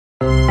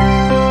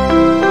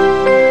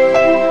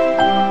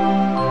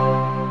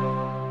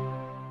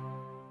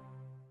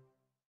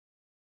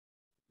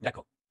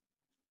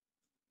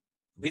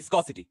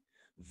viscosity,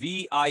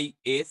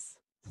 VIS,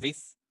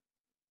 vis,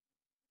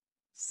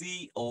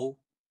 COSITY।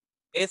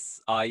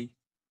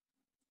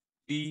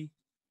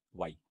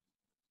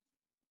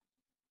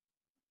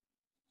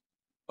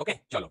 ওকে,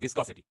 চলো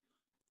viscosity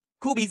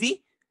খুব easy,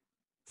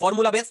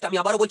 formula based. আমি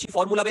আবারও বলছি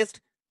ফর্মুলা বেসড,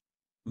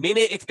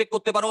 মেনে এক্সপেক্ট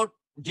করতে পারো,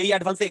 যেই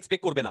অ্যাডভান্সে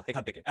এক্সপেক্ট করবে না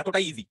এখান থেকে,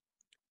 এতটাই ইজি।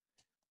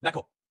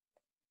 দেখো,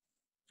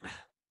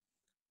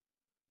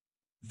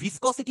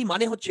 ভিসকসিটি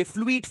মানে হচ্ছে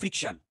ফ্লুইড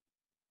ফ্রিকশন।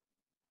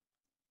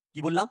 কি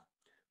বললাম?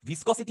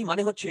 ভিসকসিটি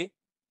মানে হচ্ছে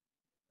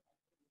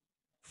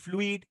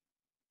ফ্লুইড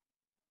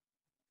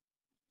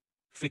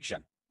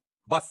ফ্রিকশন।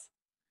 বাস,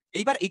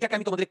 এইবার এইটাকে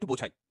আমি তোমাদের একটু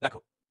বোঝাই। দেখো,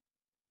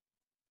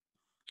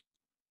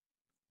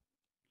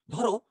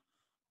 ধরো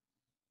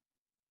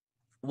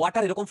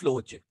ওয়াটার এরকম ফ্লো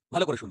হচ্ছে,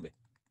 ভালো করে শুনবে,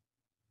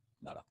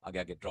 দাঁড়া আগে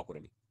আগে ড্র করে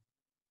নি।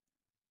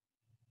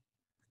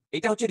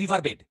 এটা হচ্ছে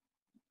রিভার বেড।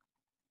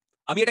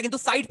 আমি এটা কিন্তু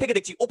সাইড থেকে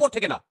দেখছি, ওপর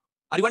থেকে না।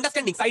 Are you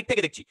understanding? সাইড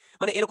থেকে দেখছি,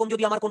 মানে এরকম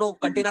যদি আমার কোনো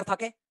কন্টেনার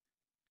থাকে,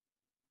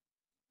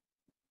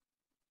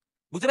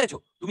 বুঝতে পেরেছো?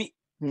 তুমি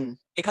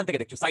এখান থেকে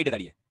দেখছো সাইডে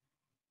দাঁড়িয়ে।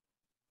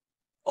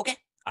 ওকে,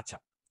 আচ্ছা,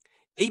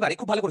 এইবারে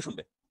খুব ভালো করে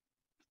শুনবে।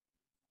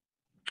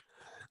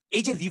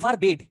 এই যে রিভার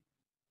বেড,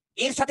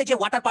 এর সাথে যে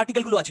ওয়াটার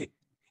পার্টিকেল গুলো আছে,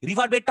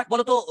 রিভার বেডটা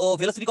বলো তো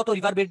ভেলোসিটি কত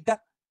রিভার বেডটা?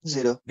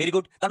 0। Very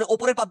good. তাহলে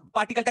উপরের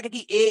পার্টিকেলটাকে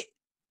কি এ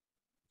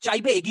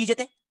চাইবে এগিয়ে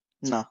যেতে?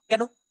 না।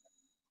 কেন?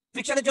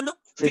 ফ্রিকশনের জন্য।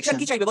 ফ্রিকশন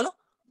কি চাইবে বলো?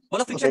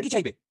 বলো ফ্রিকশন কি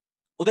চাইবে?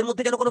 ওদের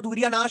মধ্যে যেন কোনো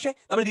দুরিয়া না আসে,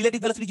 তাহলে রিলেটিভ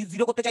ভেলোসিটি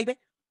জিরো করতে চাইবে।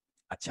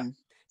 আচ্ছা,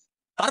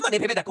 তার মানে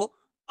ভেবে দেখো,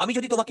 আমি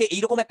যদি তোমাকে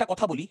এইরকম একটা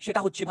কথা বলি, সেটা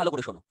হচ্ছে, ভালো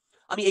করে শোনো,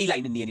 আমি এই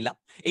লাইনে নিয়ে নিলাম,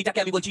 এইটাকে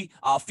আমি বলছি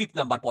 5th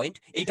নাম্বার পয়েন্ট,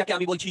 এইটাকে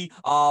আমি বলছি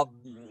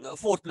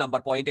 4th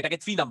নাম্বার পয়েন্ট, এটাকে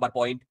 3 নাম্বার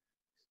পয়েন্ট,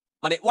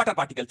 মানে ওয়াটার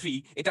পার্টিকেল 3,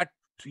 এটা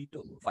 3 to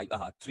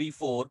 5, 3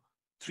 4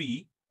 3,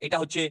 এটা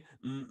হচ্ছে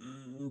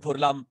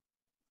ধরলাম,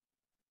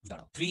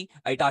 দাঁড়াও, 3,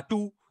 এটা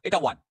 2, এটা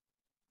 1।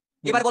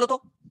 এবার বলো তো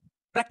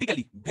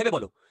প্র্যাকটিক্যালি ভেবে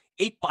বলো,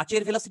 এই 5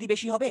 এর ভেলোসিটি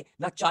বেশি হবে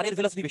না 4 এর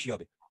ভেলোসিটি বেশি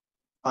হবে?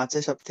 5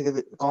 এর সবথেকে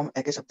কম,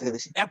 1 এর সবথেকে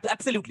বেশি।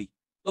 অ্যাবসলিউটলি।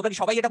 তোমরা কি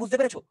সবাই এটা বুঝতে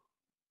পেরেছো?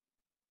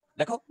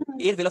 দেখো,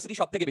 এর ভেলোসিটি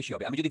সবথেকে বেশি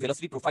হবে। আমি যদি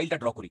ভেলোসিটি প্রোফাইলটা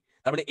ড্র করি,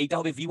 তার মানে এইটা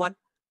হবে v1,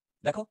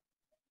 দেখো,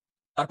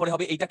 তারপরে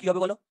হবে এইটা কি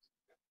হবে বলো?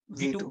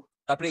 v2,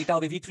 তারপরে এটা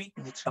হবে v3,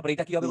 তারপরে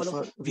এটা কি হবে বলো?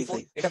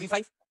 v4, এটা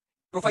v5।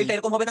 প্রোফাইলটা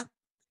এরকম হবে না?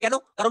 কেন?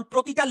 কারণ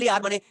প্রতিটা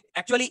লেয়ার, মানে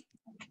অ্যাকচুয়ালি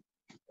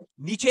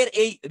নিচের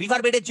এই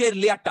রিভার বেডের যে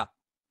লেয়ারটা,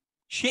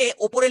 সে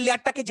ওপরের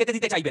লেয়ারটাকে যেতে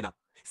দিতে চাইবে না।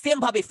 সেম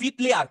ভাবে ফিফথ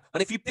লেয়ার,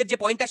 মানে ফিফথের যে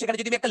পয়েন্টটা, সেখানে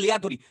যদি আমি একটা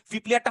লেয়ার ধরি,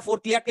 ফিফথ লেয়ারটা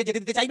ফোর্থ লেয়ারকে যেতে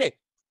দিতে চাইবে?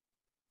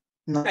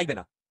 চাইবে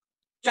না,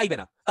 চাইবে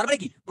না। তার মানে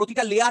কি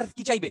প্রতিটা লেয়ার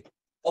কি চাইবে?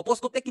 অপোজ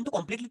করতে, কিন্তু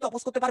কমপ্লিটলি তো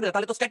অপোজ করতে পারবে না,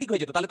 তাহলে তো স্ট্যাটিক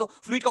হয়ে যেত, তাহলে তো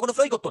ফ্লুইড কখনো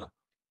ফ্লোই করতো না।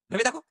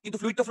 ভেবে দেখো, কিন্তু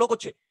ফ্লুইড তো ফ্লো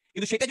করছে।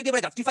 কিন্তু সেটা যদি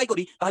আমরা জাস্টিফাই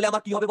করি, তাহলে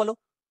আমার কি হবে বলো?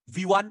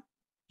 v1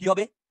 কি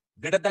হবে?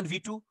 Greater than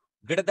v2,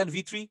 greater than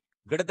v3,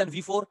 greater than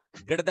v4,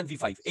 greater than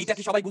v5। এইটা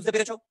কি সবাই বুঝতে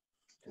পেরেছো?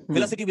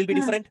 Velocity will be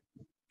different.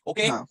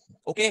 ওকে,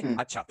 ওকে,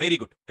 আচ্ছা, very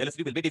good,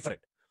 velocity will be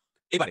different.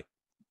 এবারে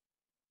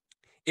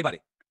এবারে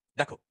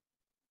দেখো,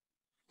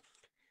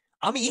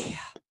 আমি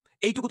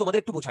এইটুকু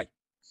তোমাদের একটু বোঝাই।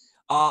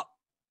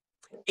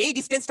 এই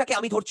ডিসটেন্সটাকে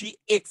আমি ধরছি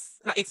এক্স,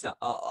 না এক্স না,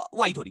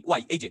 ওয়াই ধরি,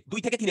 ওয়াই, এই যে 2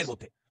 থেকে 3 এর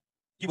মধ্যে।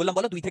 কি বললাম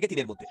বলো? 2 থেকে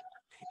 3 এর মধ্যে।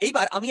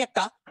 এইবার আমি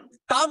একটা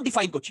টার্ম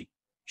ডিফাইন করছি,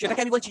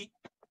 সেটাকে আমি বলছি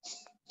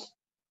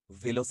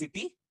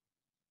ভেলোসিটি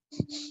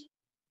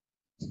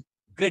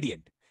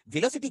গ্রেডিয়েন্ট।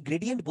 ভেলোসিটি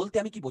গ্রেডিয়েন্ট বলতে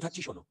আমি কি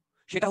বোঝাচ্ছি শোনো,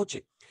 সেটা হচ্ছে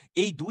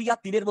এই 2 আর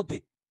 3 এর মধ্যে,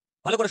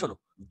 ভালো করে শোনো,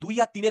 2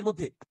 আর 3 এর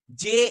মধ্যে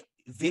যে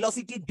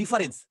ভেলোসিটি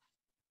ডিফারেন্স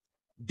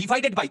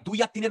ডিভাইডেড বাই 2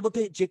 আর 3 এর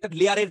মধ্যে যে একটা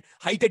লেয়ারের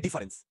হাইটের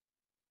ডিফারেন্স।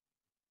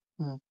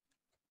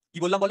 কি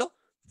বললাম বলো?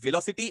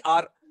 ভেলোসিটি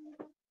আর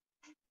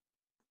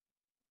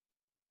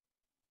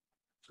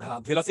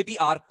ভেলোসিটি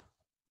আর,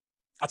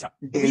 আচ্ছা,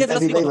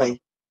 ভেলোসিটি কত?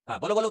 হ্যাঁ,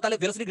 বলো বলো, তাহলে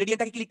ভেলোসিটি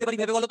গ্রেডিয়েন্টটাকে কি লিখতে পারি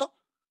ভেবে বলো তো?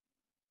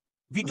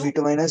 v2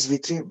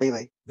 v3 by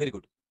y। Very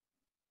good,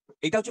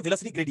 এটা হচ্ছে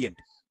ভেলোসিটি গ্রেডিয়েন্ট।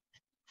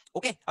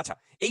 ওকে, আচ্ছা,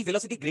 এই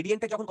ভেলোসিটি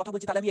গ্রেডিয়েন্টে যখন কথা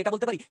বলছি, তাহলে আমি এটা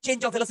বলতে পারি change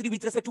of velocity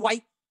with respect to y।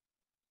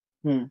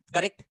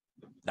 Correct.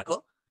 দেখো,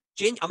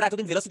 চেঞ্জ, আমরা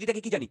এতদিন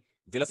ভেলোসিটিটাকে কি জানি?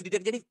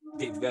 ভেলোসিটিটাকে জানি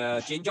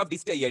change of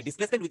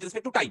displacement with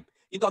respect to time,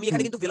 কিন্তু আমি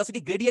এখানে কিন্তু ভেলোসিটি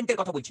গ্রেডিয়েন্টের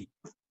কথা বলছি,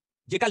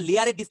 যেটা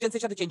লেয়ারের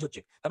ডিসটেন্সের সাথে চেঞ্জ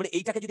হচ্ছে। তার মানে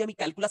এইটাকে যদি আমি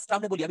ক্যালকুলাস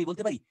টার্মে বলি, আমি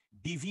বলতে পারি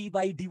dv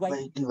by dy।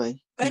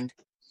 Correct,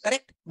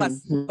 correct, বাস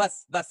বাস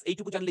বাস,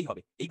 এইটুকু জানলেই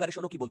হবে। এইবারে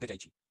শোনো কি বলতে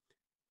চাইছি।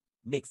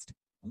 Next,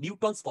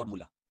 Newton's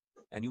formula.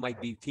 And you might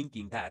be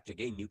thinking that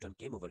again Newton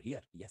came over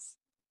here. Yes,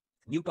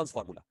 Newton's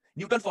formula.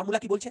 Newton formula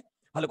কি বলছে?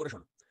 ভালো করে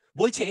শোনো।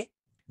 বলছে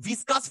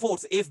viscous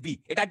force Fb,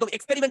 এটা একদম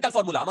এক্সপেরিমেন্টাল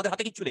ফর্মুলা, আমাদের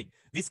হাতে কিচ্ছু নেই।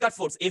 viscous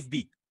force Fb।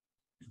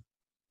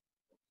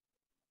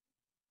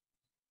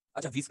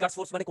 আচ্ছা, viscous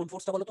force মানে কোন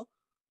ফোর্সটা বলো তো?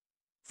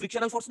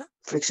 ফ্রিকশনাল ফোর্স না?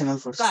 Frictional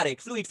force.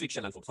 Correct, fluid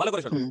frictional force. ভালো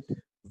করে শোনো,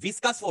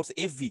 viscous force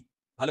Fv,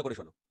 ভালো করে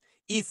শোনো,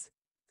 is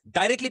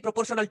directly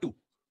proportional to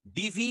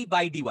dv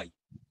by dy।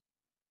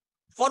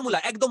 Formula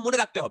একদম মনে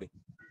রাখতে হবে,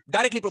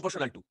 ডাইরেক্টলি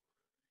প্রপোর্শনাল টু।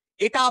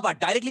 এটা আবার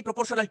ডাইরেক্টলি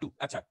প্রপোর্শনাল টু।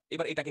 আচ্ছা,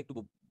 এবার এটাকে একটু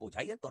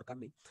বোঝাই, দরকার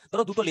নেই।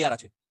 ধরো দুটো লেয়ার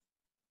আছে,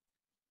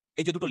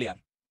 এই যে দুটো লেয়ার,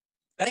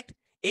 কারেক্ট।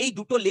 এই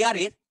দুটো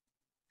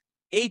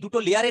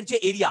লেয়ারের যে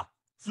এরিয়া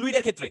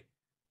ফ্লুইডের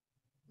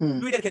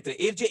ক্ষেত্রে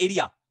এর যে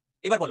এরিয়া,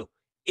 এবার বলো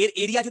এর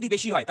এরিয়া যদি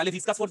বেশি হয় তাহলে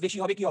ভিসকাস ফোর্স বেশি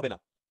হবে কি হবে না?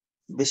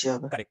 বেশি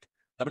হবে। কারেক্ট।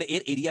 তারপরে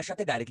এর এরিয়ার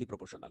সাথে ডাইরেক্টলি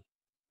প্রপোর্শনাল।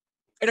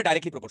 এটা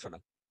ডাইরেক্টলি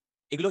প্রপোর্শনাল।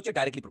 এগুলো হচ্ছে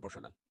ডাইরেক্টলি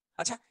প্রপোর্শনাল।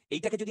 আচ্ছা,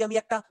 এইটাকে যদি আমি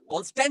একটা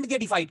কনস্ট্যান্ট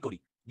দিয়ে ডিফাইন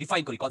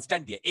করি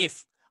কনস্ট্যান্ট দিয়ে এফ,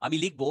 আমি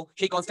লিখবো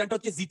সেই কনস্ট্যান্ট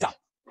হচ্ছে জিটা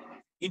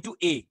into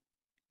a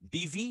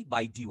DV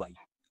by dy.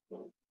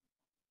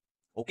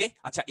 ওকে,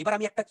 আচ্ছা এবার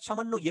আমি একটা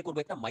সামান্য করবো,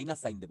 একটা মাইনাস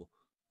সাইন দেবো।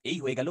 এই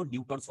হয়ে গেল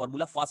নিউটনস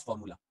ফর্মুলা, ফার্স্ট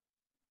ফর্মুলা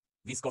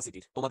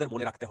ভিসকসিটির। তোমাদের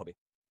মনে রাখতে হবে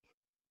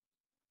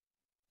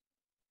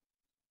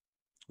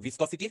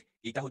ভিসকসিটির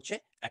এটা হচ্ছে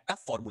একটা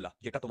ফর্মুলা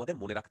যেটা তোমাদের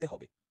মনে রাখতে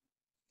হবে।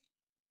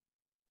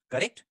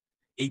 কারেক্ট।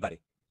 এইবারে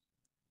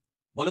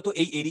বলো তো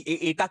এই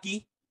এটা কি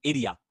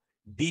এরিয়া,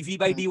 ডিভি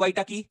বাই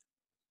ডিওয়াইটা কি?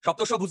 সব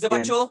বুঝতে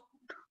পারছো?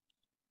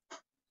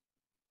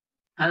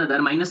 হ্যাঁ দাদা,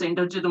 আর মাইনাস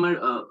সাইনটা হচ্ছে তোমার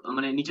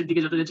মানে নিচের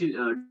দিকে যত যাচ্ছি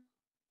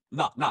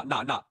না না না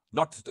না,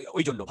 নট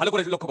ওই জন্য। ভালো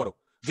করে লক্ষ্য করো,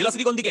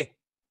 ভেলোসিটি কোন দিকে?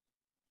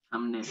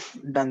 সামনে।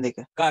 ডান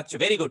দিকে। আচ্ছা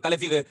ভেরি গুড। তাহলে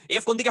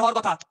এফ কোন দিকে হওয়ার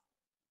কথা?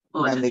 ও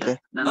ডান আচ্ছা দিকে।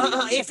 ডান দিকে।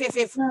 F F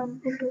F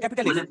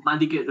capital F, মানে বাঁ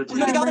দিকে হচ্ছে।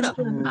 উল্টো দিকে হবে না?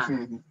 হুম,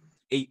 হুম।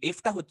 এই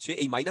এফটা হচ্ছে,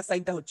 এই মাইনাস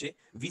সাইনটা হচ্ছে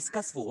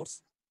viscous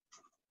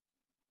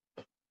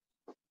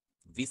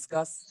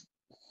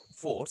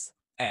force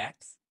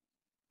acts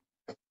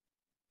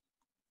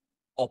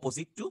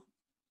opposite to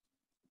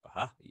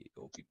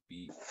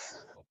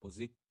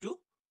opposite to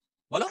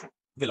বলো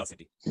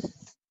ভেলোসিটি।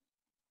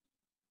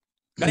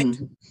 কারেক্ট।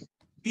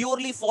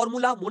 পিওরলি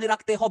ফর্মুলা মনে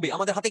রাখতে হবে,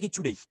 আমাদের হাতে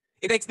কিচ্ছু নেই।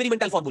 এটা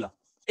এক্সপেরিমেন্টাল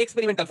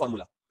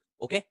ফর্মুলা।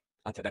 ওকে,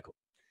 আচ্ছা দেখো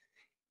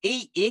এই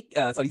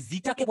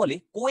জিটাকে বলে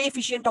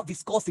কোএফিশিয়েন্ট অফ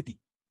ভিসকসিটি।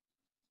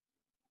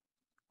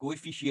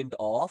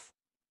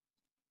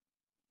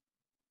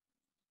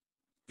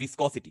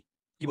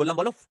 কি বললাম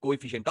বলো?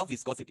 Coefficient of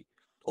ভিসকসিটি।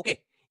 ওকে,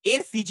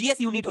 এর সিজিএস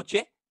ইউনিট হচ্ছে,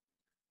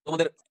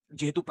 তোমাদের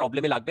যেহেতু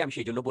প্রবলেমে লাগবে আমি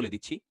সেই জন্য বলে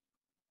দিচ্ছি,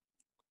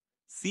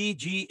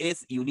 সিজিএস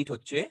ইউনিট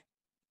হচ্ছে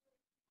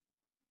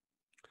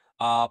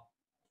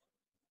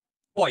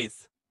পয়েস,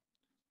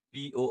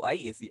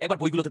 POISE। একবার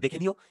বইগুলোতে দেখে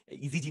নিও,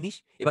 ইজি জিনিস।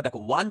 এবার দেখো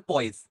 1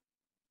 পয়েস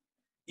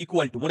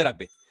ইকুয়াল টু, মনে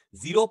রাখবে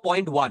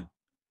 0.1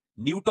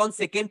 Newton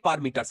second per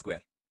metre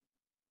square.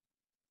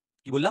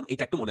 কি বললাম?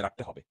 এটা একটু মনে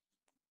রাখতে হবে।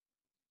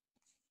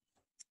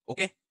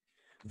 ওকে,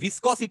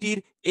 ভিসকসিটির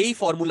এই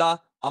ফর্মুলা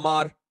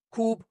আমার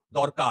খুব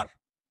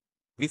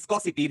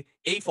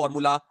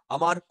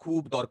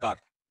দরকার।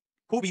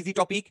 খুব ইজি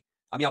টপিক।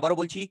 আমি আবারও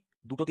বলছি,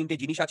 দুটো তিনটে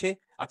জিনিস আছে।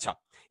 আচ্ছা,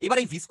 এবার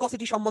এই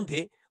ভিসকসিটি সম্বন্ধে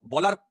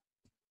বলার,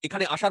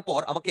 এখানে আসার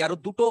পর আমাকে আরো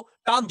দুটো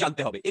টার্ম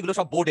জানতে হবে। এগুলো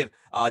সব বোর্ডের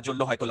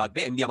জন্য হয়তো লাগবে,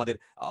 এমনি আমাদের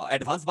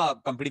অ্যাডভান্স বা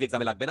কম্পিটিটিভ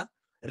এক্সামে লাগবে না।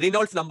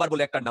 রেনল্ডস নাম্বার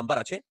বলে একটা নাম্বার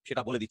আছে,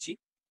 সেটা বলে দিচ্ছি।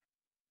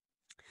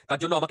 তার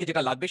জন্য আমাকে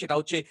যেটা লাগবে সেটা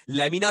হচ্ছে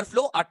ল্যামিনার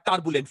ফ্লো আর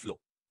টার্বুলেন্ট ফ্লো।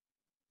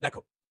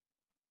 দেখো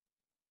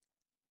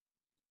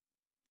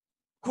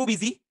খুব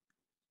ইজি,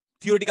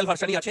 থিওরিটিক্যাল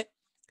ভার্সনই আছে।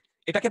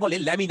 এটাকে বলে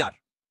ল্যামিনার।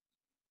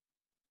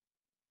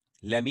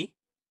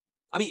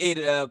 আমি এর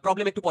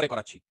প্রবলেম একটু পরে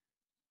করাচ্ছি।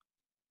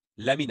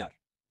 Laminar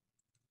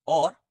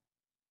or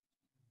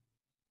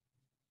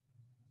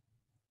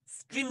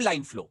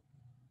streamline flow.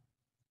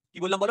 কি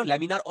বললাম বলো?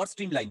 Laminar or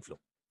streamline flow.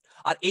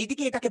 আর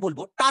এইদিকে এটাকে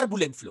বলবো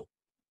টার্বুলেন্ট ফ্লো।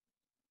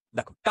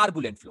 দেখো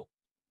টার্বুলেন্ট ফ্লো।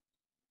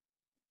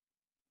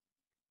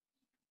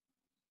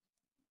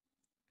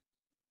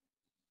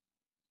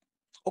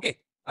 ওকে,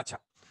 আচ্ছা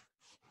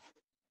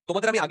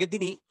তোমাদের আমি আগের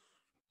দিনই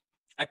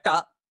একটা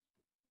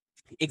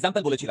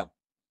এক্সাম্পল বলেছিলাম।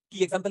 কি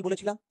এক্সাম্পল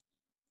বলেছিলাম?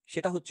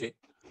 সেটা হচ্ছে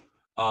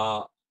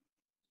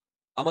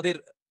আমাদের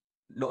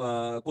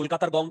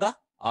কলকাতার গঙ্গা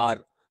আর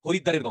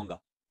হরিদ্বারের গঙ্গা।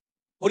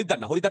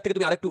 হরিদ্বার থেকে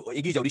তুমি আরেকটু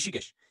এগিয়ে যাও,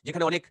 ঋষিকেশ,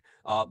 যেখানে অনেক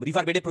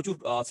রিভার বেডে প্রচুর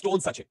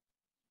স্টোনস আছে।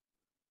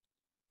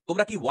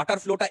 তোমরা কি ওয়াটার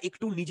ফ্লোটা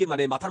একটু নিজে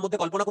মানে মাথার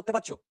মধ্যে কল্পনা করতে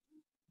পারছো?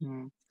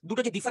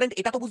 দুটো যে ডিফারেন্ট,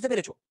 এটা তো বুঝতে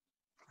পেরেছো?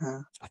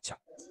 হ্যাঁ। আচ্ছা,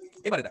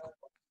 এবারে দেখো,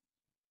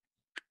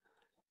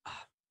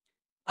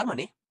 আর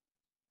মানে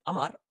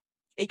আমার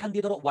এইখান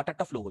দিয়ে ধরো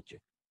ওয়াটারটা ফ্লো হচ্ছে।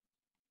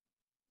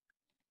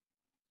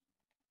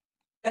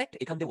 কারেক্ট,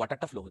 এখান দিয়ে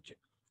ওয়াটারটা ফ্লো হচ্ছে,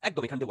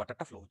 একদম এখান দিয়ে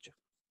ওয়াটারটা ফ্লো হচ্ছে।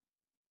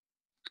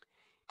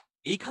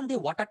 এইখান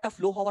দিয়ে ওয়াটারটা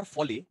ফ্লো হওয়ার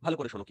ফলে, ভালো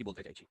করে শোনো কি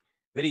বলতে চাইছি,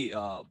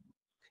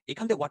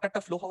 এখান দিয়ে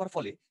ওয়াটারটা ফ্লো হওয়ার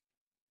ফলে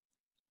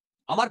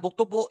আমার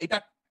বক্তব্য এটা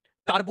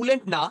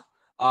টার্বুলেন্ট না,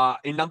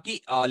 এর নাম কি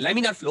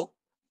ল্যামিনার ফ্লো,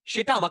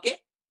 সেটা আমাকে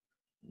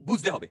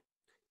বুঝতে হবে।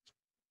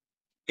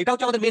 এটা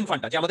হচ্ছে আমাদের মেন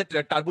ফান্ডা, যে আমাদের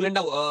টার্বুলেন্ট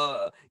না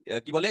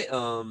কি বলে।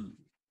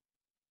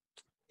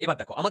 এবার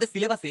দেখো আমাদের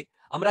সিলেবাসে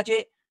আমরা যে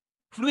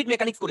ফ্লুইড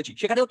মেকানিক্স করেছি,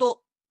 সেখানেও তো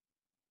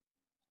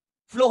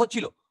ফ্লো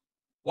হচ্ছিল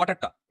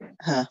ওয়াটারটা।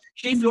 হ্যাঁ।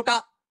 সেই ফ্লোটা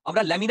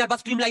আমরা ল্যামিনার বা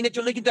স্ট্রিম লাইনের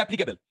জন্যই কিন্তু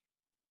অ্যাপ্লিকেবল।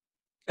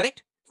 কারেক্ট,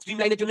 স্ট্রিম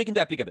লাইনের জন্যই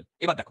কিন্তু অ্যাপ্লিকেবল।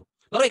 এবার দেখো,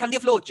 ধরো এখান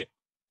দিয়ে ফ্লো হচ্ছে,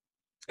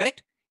 কারেক্ট,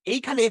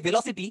 এইখানে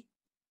ভেলোসিটি,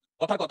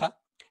 কথার কথা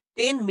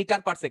 10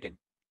 মিটার পার সেকেন্ড,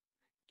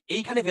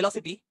 এইখানে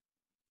ভেলোসিটি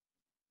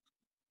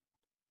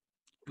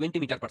 20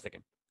 মিটার পার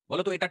সেকেন্ড।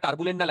 বলো তো এটা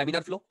টার্বুলেন্ট না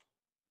ল্যামিনার ফ্লো?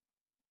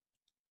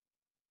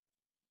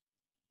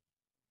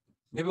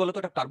 ভেবে বলো তো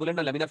এটা টার্বুলেন্ট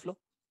না ল্যামিনার ফ্লো?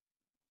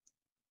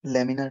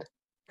 ল্যামিনার।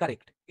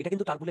 কারেক্ট, এটা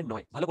কিন্তু টার্বুলেন্ট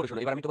নয়। ভালো করে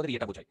শোনো, এবার আমি তোমাদের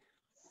এটা বোঝাই।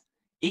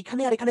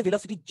 এইখানে আর এখানে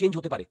ভেলোসিটি চেঞ্জ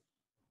হতে পারে,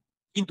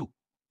 কিন্তু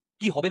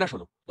কি হবে না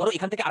শোনো, ধরো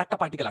এখান থেকে আরেকটা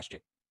পার্টিকেল আসছে,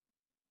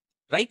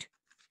 রাইট?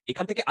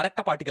 এখান থেকে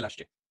আরেকটা পার্টিকেল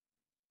আসছে।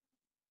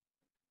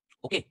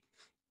 ওকে,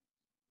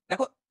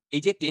 দেখো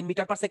এই যে 10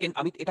 মিটার পার সেকেন্ড,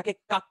 আমি এটাকে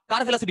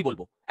কার ভেলোসিটি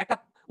বলবো? একটা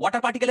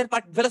ওয়াটার পার্টিকেলের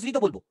ভেলোসিটি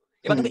তো বলবো।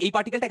 এবার তুমি এই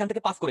পার্টিকেলটা এখান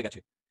থেকে পাস করে গেছে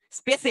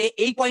স্পেসে,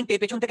 এই পয়েন্টে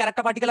পেছন থেকে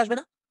আরেকটা পার্টিকেল আসবে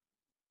না?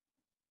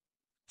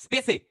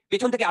 স্পেসে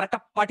পেছন থেকে আরেকটা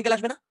পার্টিকেল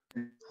আসবে না?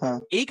 হ্যাঁ,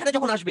 এইখানে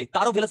যখন আসবে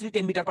তারও ভেলোসিটি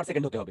 10 মিটার পার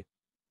সেকেন্ড হতে হবে।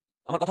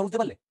 আমার কথা বুঝতে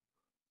পারলে?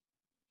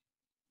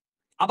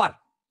 আবার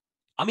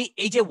আমি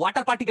এই যে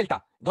ওয়াটার পার্টিকেলটা,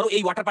 ধরো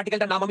এই ওয়াটার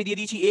পার্টিকেলটার নাম আমি দিয়ে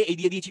দিয়েছি এ, এই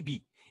দিয়ে দিয়েছি বি।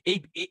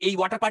 এই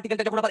ওয়াটার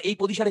পার্টিকেলটা যখন আবার এই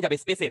পজিশনে যাবে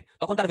স্পেসের,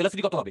 তখন তার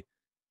ভেলোসিটি কত হবে?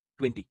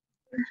 20।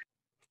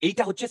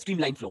 এইটা হচ্ছে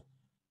স্ট্রিমলাইন ফ্লো।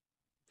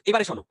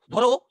 এবারে শোনো,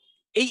 ধরো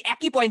এই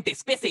একই পয়েন্টে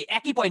স্পেসে,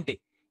 একই পয়েন্টে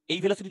এই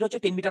ভেলোসিটিটা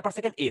হচ্ছে 10 মিটার পার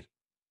সেকেন্ড এর।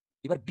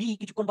 এবার বি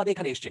কিছুক্ষণ বাদে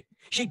এখানে এসছে,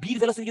 সেই বির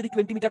ভেলোসিটি যদি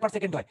 20 মিটার পার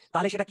সেকেন্ড হয়,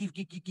 তাহলে সেটা কি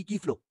কি কি কি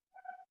ফ্লো?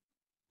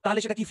 তাহলে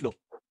সেটা কি ফ্লো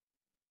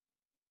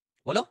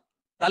বলো?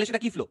 তাহলে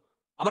সেটা কি ফ্লো?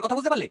 আমার কথা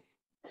বুঝতে পারলে?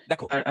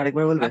 দেখো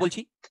আরেকবার বলবে?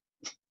 বলছি,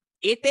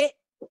 এতে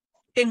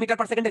 10 মিটার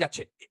পার সেকেন্ডে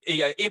যাচ্ছে এই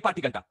এ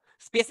পার্টিকেলটা,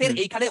 স্পেসের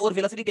এইখানে ওর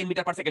ভেলোসিটি 10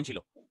 মিটার পার সেকেন্ড ছিল,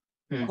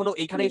 যখন ও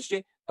এইখানে এসছে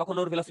তখন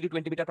ওর ভেলোসিটি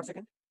 20 মিটার পার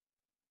সেকেন্ড,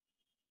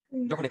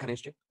 যখন এখানে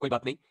এসছে কই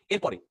বাত নেই।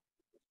 এরপরে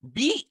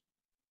বি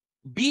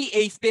বি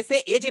এই স্পেসে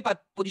এ যে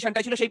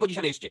পজিশনটা ছিল সেই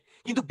পজিশনে এসছে,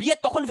 কিন্তু বি এর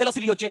তখন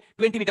ভেলোসিটি হচ্ছে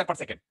 20 মিটার পার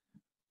সেকেন্ড।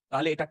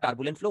 তাহলে এটা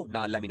টার্বুলেন্ট ফ্লো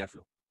না laminar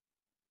flow?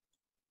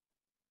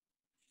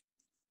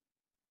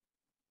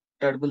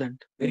 Turbulent.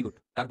 Very good,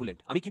 turbulent.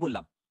 আমি কি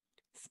বললাম?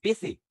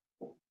 স্পেসে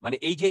মানে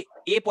এই যে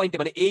এ পয়েন্টে,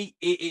 মানে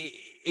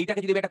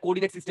এইটাকে যদি আমি একটা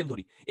কোঅর্ডিনেট সিস্টেম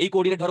ধরি, এই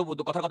কোঅর্ডিনেট ধরো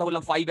কথা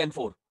বললাম 5 and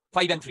 4,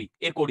 5 and 3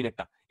 এর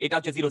কোঅর্ডিনেটটা, এটা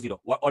হচ্ছে 0 0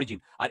 অরিজিন,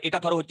 আর এটা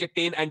ধরো হচ্ছে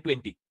 10 and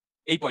 20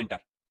 এই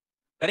পয়েন্টটার।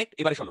 কারেক্ট?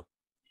 এবারে শোনো,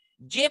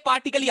 যে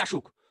পার্টিকেলই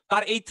আসুক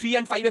তার এই 3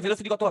 and 5 এর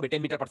ভেলোসিটি কত হবে?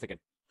 10 মিটার পার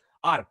সেকেন্ড।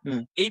 আর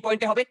এই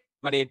পয়েন্টে হবে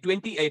মানে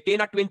 10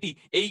 আর 20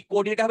 এই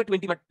কোঅর্ডিনেটে হবে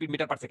 20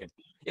 মিটার পার সেকেন্ড।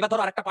 এবার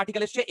ধরো আরেকটা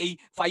পার্টিকেল এসছে এই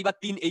 5 আর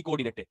 3 এই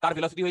কোঅর্ডিনেটে, তার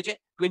ভেলোসিটি হয়েছে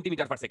 20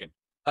 মিটার পার সেকেন্ড।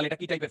 তাহলে এটা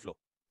কি টাইপের ফ্লো?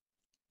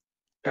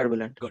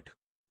 টার্বুলেন্ট। গুড।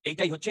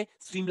 এইটাই হচ্ছে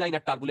স্ট্রিমলাইন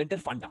আর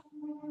টার্বুলেন্টের ফান্ডা।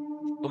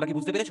 তোমরা কি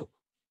বুঝতে পেরেছো?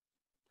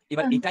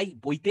 এবার এটাই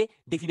বইতে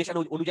ডেফিনেশন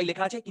অনুযায়ী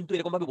লেখা আছে, কিন্তু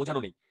এরকম ভাবে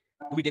বোঝানো নেই।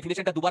 তুমি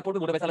ডেফিনেশনটা দুবার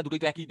পড়বে, মনে হবে তাহলে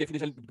দুটোই তো একই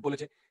ডেফিনেশন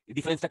বলেছে,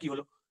 ডিফারেন্সটা কি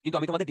হলো? কিন্তু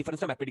আমি তোমাদের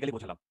ডিফারেন্সটা ম্যাথমেটিক্যালি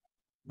বোঝালাম।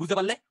 বুঝতে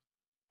পারলে?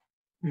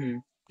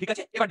 ঠিক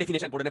আছে, এবার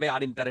ডেফিনেশন পড়ে নেবে,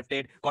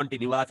 আনইন্টারাপ্টেড,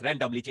 কন্টিনিউয়াস,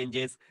 র্যান্ডমলি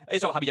চেঞ্জেস,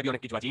 এইসব হাবিজাবি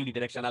অনেক কিছু আছে,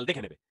 ইউনিডিরেকশনাল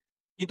দেখে নেবে।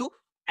 কিন্তু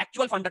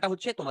অ্যাকচুয়াল ফান্ডাটা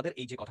হচ্ছে তোমাদের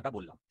এই যে কথাটা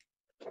বললাম।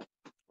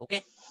 ওকে,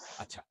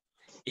 আচ্ছা,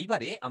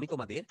 এইবারে আমি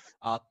তোমাদের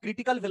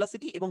ক্রিটিক্যাল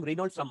ভেলোসিটি এবং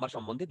রেনল্ডস নাম্বার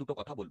সম্বন্ধে দুটো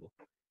কথা বলবো।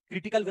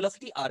 ক্রিটিক্যাল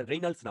ভেলোসিটি আর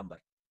রেনল্ডস নাম্বার।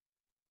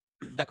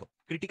 দেখো,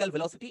 critical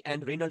velocity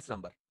and Reynolds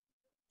number,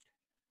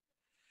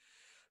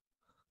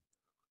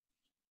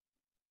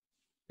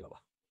 বাবা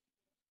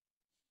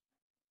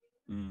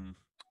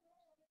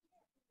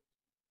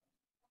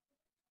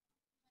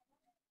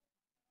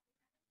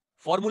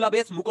ফর্মুলা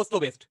বেসড, মুখস্থ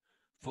based,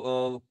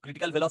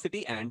 critical velocity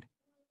and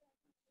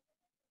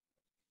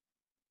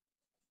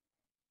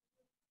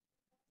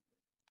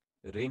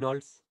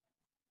Reynolds.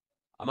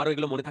 আমারও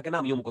এগুলো মনে থাকে না,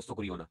 আমিও মুখস্থ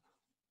করিও না।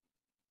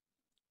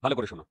 ভালো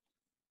করে শোনো,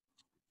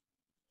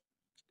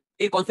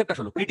 এই কনসেপ্টটা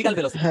শোনো। ক্রিটিক্যাল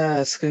ভেলোসিটি, হ্যাঁ,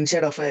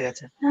 স্ক্রিনশট অফ হয়ে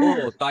গেছে।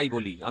 ও তাই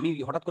বলি, আমি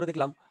হঠাৎ করে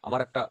দেখলাম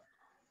আমার একটা,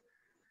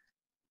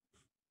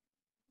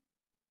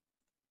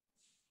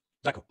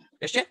 দেখো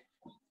এসছে।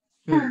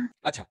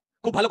 আচ্ছা,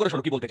 খুব ভালো করে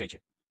শোনো কি বলতে চাইছে,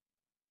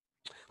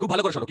 খুব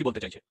ভালো করে শোনো কি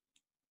বলতে চাইছে।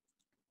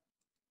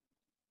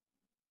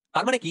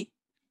 তার মানে কি,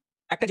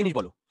 একটা জিনিস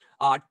বলো,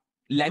 আর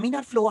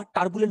ল্যামিনার ফ্লো আর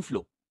টার্বুলেন্ট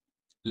ফ্লো,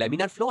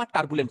 ল্যামিনার ফ্লো আর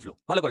টার্বুলেন্ট ফ্লো,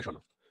 ভালো করে শোনো।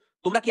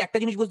 তোমরা কি একটা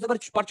জিনিস বুঝতে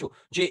পারছো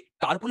যে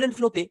টার্বুলেন্ট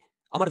ফ্লোতে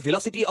আমার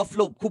ভেলোসিটি অফ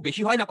ফ্লো খুব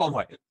বেশি হয় না কম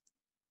হয়?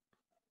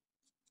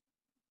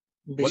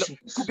 বলো, বেশি।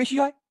 খুব বেশি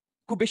হয়,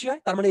 খুব বেশি হয়।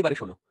 তার মানে এবারে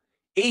শোনো,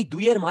 এই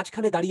দুইয়ের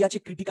মাঝখানে দাঁড়িয়ে আছে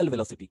ক্রিটিক্যাল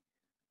ভেলোসিটি।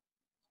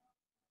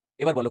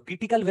 এবার বলো,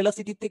 ক্রিটিক্যাল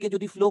ভেলোসিটি থেকে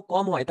যদি ফ্লো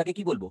কম হয় তাকে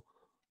কি বলবো?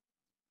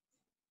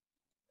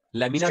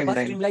 ল্যামিনার বা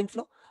স্ট্রিমলাইন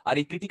ফ্লো। আর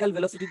এই ক্রিটিক্যাল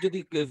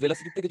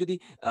ভেলোসিটি থেকে যদি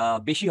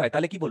বেশি হয়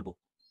তাহলে কি বলবো?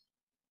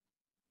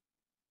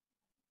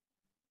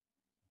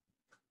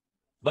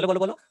 বলো বলো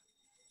বলো।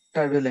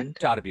 টার্বুলেন্ট।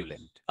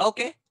 টার্বুলেন্ট।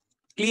 ওকে,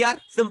 ক্লিয়ার,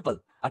 সিম্পল।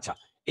 আচ্ছা,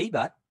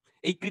 এইবার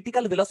এই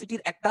ক্রিটিক্যাল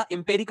ভেলোসিটির একটা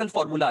এম্পিরিক্যাল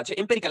ফর্মুলা আছে,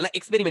 এম্পিরিক্যাল না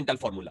এক্সপেরিমেন্টাল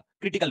ফর্মুলা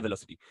ক্রিটিক্যাল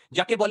ভেলোসিটি,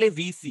 যাকে বলে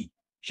ভিসি।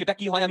 সেটা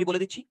কি হয় আমি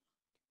বলে দিচ্ছি,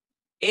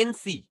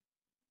 এনসি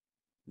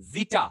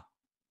জিটা,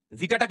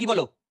 জিটাটা কি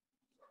বলো?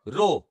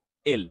 রো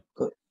এল।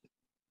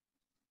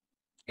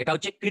 এটা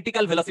হচ্ছে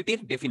ক্রিটিক্যাল ভেলোসিটির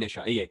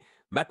ডেফিনেশন, এই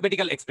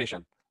ম্যাথমেটিক্যাল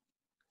এক্সপ্রেশন।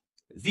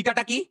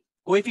 জিটাটা কি?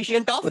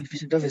 Coefficient of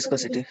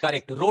ভিসকসিটি।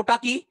 কারেক্ট। রোটা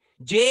কি?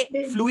 যে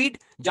ফ্লুইড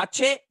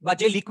যাচ্ছে বা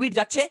যে লিকুইড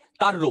যাচ্ছে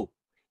তার রো।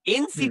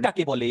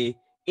 এনসিটাকে বলে,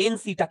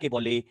 এনসিটাকে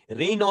বলে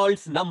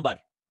রেনল্ডস নাম্বার।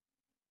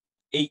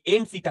 এই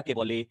এনসিটাকে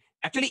বলে,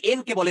 অ্যাকচুয়ালি এন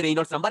কে বলে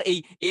রেনল্ডস নাম্বার। এই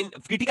এন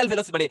ক্রিটিক্যাল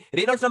ভেলোসিটি মানে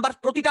রেনল্ডস নাম্বার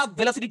প্রতিটা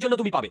ভেলোসিটির জন্য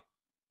তুমি পাবে।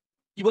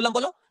 কি বললাম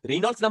বলো?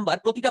 রেনল্ডস নাম্বার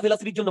প্রতিটা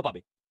ভেলোসিটির জন্য পাবে।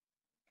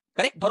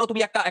 কারেক্ট? ধরো তুমি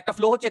একটা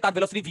ফ্লো হচ্ছে, তার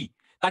ভেলোসিটি ভি,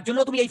 তার জন্য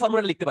তুমি এই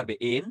ফর্মুলাটা লিখতে পারবে,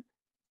 এন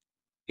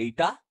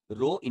এইটা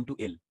রো ইনটু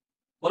এল।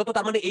 বলো তো,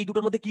 তার মানে এই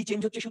দুটোর মধ্যে কি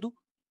চেঞ্জ হচ্ছে? শুধু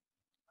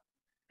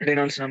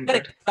রেনল্ডস নাম্বার।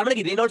 কারেক্ট। তার মানে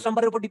কি রেনল্ডস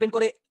নাম্বারের উপর ডিপেন্ড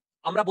করে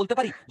আমরা বলতে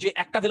পারি যে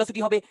একটা ভেলোসিটি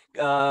হবে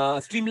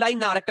স্ট্রিমলাইন,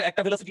 না আরেকটা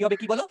একটা ভেলোসিটি হবে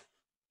কি বলো?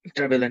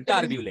 Turbulent.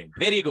 টার্বিউলেন্ট।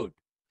 Very good,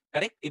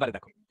 correct. এবারে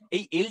দেখো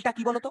এই এলটা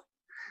কি বলতো,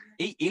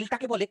 এই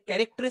এলটাকে বলে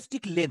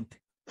ক্যারেক্টারিস্টিক লেন্থ।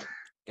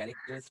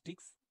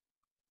 ক্যারেক্টারিস্টিক্স,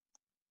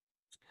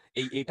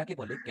 এই এটাকে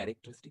বলে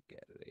ক্যারেক্টারিস্টিক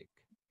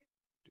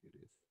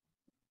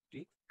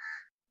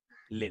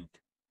লেন্থ।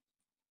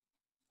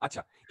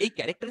 আচ্ছা, এই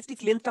ক্যারেক্টারিস্টিক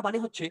লেন্থটা মানে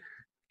হচ্ছে,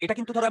 এটা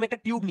কিন্তু ধরো আমি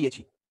একটা টিউব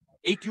নিয়েছি,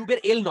 এই টিউবের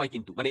এল নয়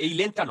কিন্তু, মানে এই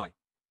লেন্থটা নয়।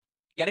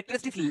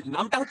 ক্যারেক্টারিস্টিক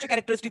নামটা হচ্ছে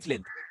ক্যারেক্টারিস্টিক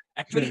লেন্থ,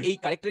 অ্যাকচুয়ালি এই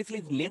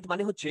ক্যারেক্টারিস্টিক লেন্থ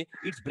মানে হচ্ছে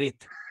ইটস ব্রেথ।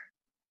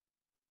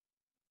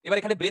 এবার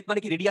এখানে ব্রেথ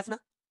মানে কি রেডিয়াস না?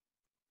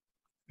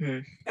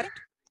 কারেক্ট।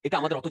 এটা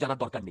আমাদের অত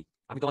জানার দরকার নেই,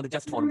 আমি তোমাদের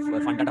জাস্ট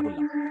ফান্ডাটা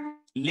বললাম।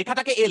 লেখা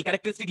থাকে এল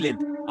ক্যারেক্টারিস্টিক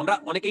লেন্থ, আমরা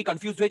অনেকেই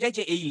কনফিউজ হয়ে যাই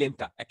যে এই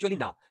লেন্থটা, অ্যাকচুয়ালি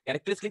না,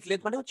 ক্যারেক্টারিস্টিক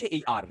লেন্থ মানে হচ্ছে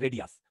এই আর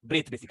রেডিয়াস,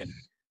 ব্রেথ বেসিক্যালি।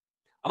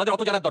 আমাদের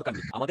অত জানার দরকার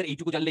নেই, আমাদের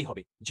এইটুকু জানলেই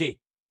হবে যে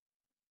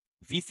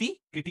ভিসি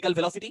ক্রিটিক্যাল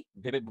ভেলোসিটি,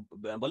 ভেবে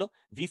বলো,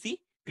 VC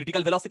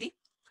critical velocity,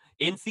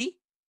 NC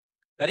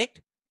correct,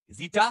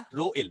 জিটা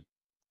rho এল।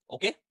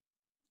 ওকে,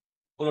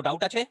 কোনো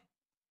ডাউট আছে?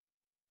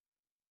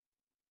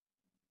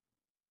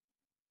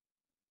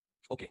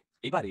 ওকে,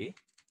 এবার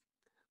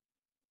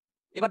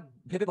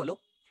ভেবে বলো,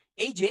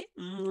 এই যে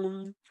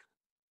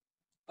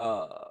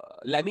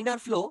ল্যামিনার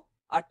ফ্লো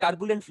আর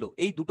টার্বুলেন্ট ফ্লো,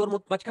 এই দুটোর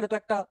মাঝখানে তো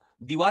একটা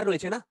দিওয়ার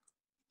রয়েছে না,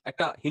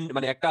 একটা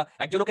মানে একটা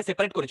একজনকে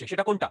সেপারেট করেছে,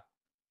 সেটা কোনটা?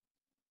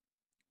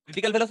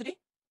 Critical velocity,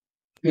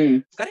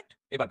 correct.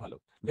 এবার ভালো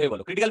ভেবে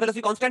বলো, ক্রিটিক্যাল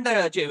ভেলোসিটি কনস্ট্যান্ট না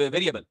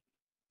ভেরিয়েবল?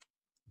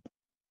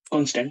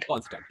 কনস্ট্যান্ট।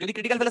 কনস্ট্যান্ট। যদি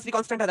ক্রিটিক্যাল ভেলোসিটি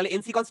কনস্ট্যান্ট হয় তাহলে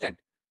এনসি কনস্ট্যান্ট।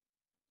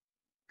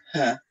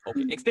 হ্যাঁ।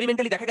 ওকে,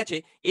 এক্সপেরিমেন্টালি দেখা গেছে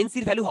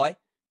এনসির ভ্যালু হয়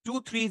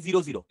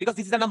 2300, because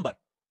this is a number,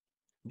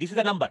 this is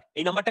a number.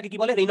 এই নাম্বারটাকে কি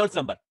বলে? Reynolds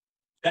number,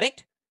 correct.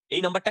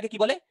 এই নাম্বারটাকে কি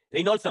বলে?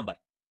 Reynolds number,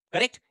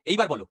 correct.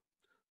 এইবার বলো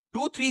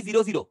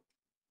 2300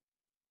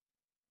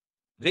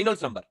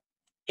 রেনল্ডস নাম্বার।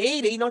 এই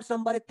রেনল্ডস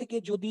নাম্বারের থেকে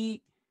যদি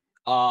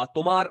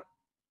তোমার,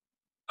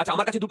 আচ্ছা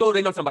আমার কাছে দুটো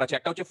রেনল্ডস নাম্বার আছে,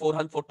 একটা হচ্ছে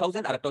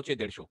 4000 আর একটা হচ্ছে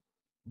 150,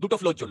 দুটো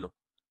ফ্লোর জন্য,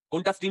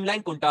 কোনটা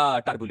স্ট্রিমলাইন কোনটা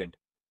টার্বুলেন্ট?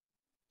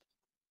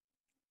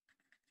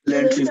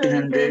 Length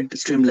 1500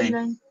 streamline.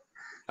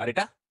 আর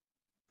এটা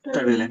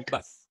Turbulent.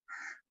 বাস।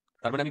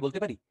 তার মানে আমি বলতে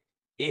পারি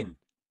এন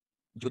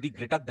যদি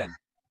গ্রেটার দ্যান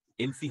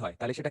এনসি হয়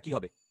তাহলে সেটা কি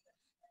হবে?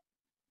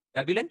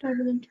 Turbulent.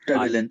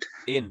 Turbulent.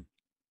 N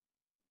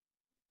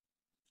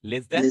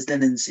less than Less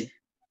than NC.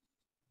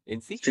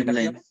 NC, সেটা কি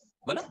Streamline. হবে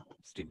বলো?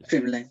 স্ট্রিমলাইন।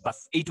 Streamline. বাস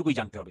এইটুকুই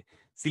জানতে হবে,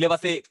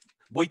 সিলেবাসে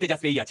বইতে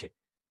জাস্ট এই আছে,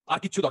 আর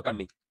কিছু দরকার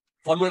নেই।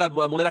 ফর্মুলা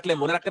মনে রাখলে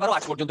মনে রাখতে পারো,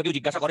 আজ পর্যন্ত কেউ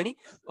জিজ্ঞাসা করেনি।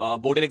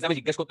 বোর্ডের এক্সামে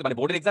জিজ্ঞেস করতে, মানে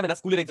বোর্ডের এক্সামে না,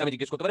 স্কুলের এক্সামে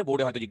জিজ্ঞেস করতে পারে,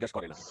 বোর্ডে হয়তো জিজ্ঞাসা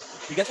করে না।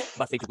 ঠিক আছে,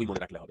 বাস এইটুকুই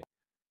মনে রাখলে হবে।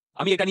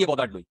 আমি এটা নিয়ে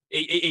বদার্ড নই,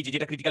 এই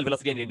যেটা critical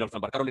velocity and Reynolds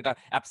number, কারণ এটা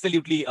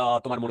অ্যাবসলিউটলি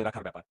তোমার মনে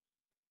রাখার ব্যাপার।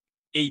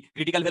 এই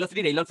critical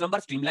velocity, Reynolds number,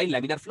 streamline,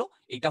 laminar flow,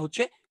 এটা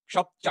হচ্ছে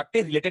সব চারটে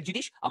রিলেটেড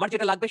জিনিস। আমার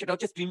যেটা লাগবে সেটা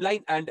হচ্ছে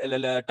streamline and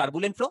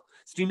turbulent flow.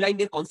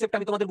 স্ট্রিমলাইনের concept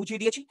আমি তোমাদের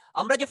বুঝিয়ে দিয়েছি।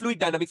 আমরা যে ফ্লুইড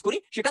ডায়নামিক্স করি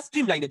সেটা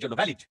স্ট্রিমলাইনের জন্য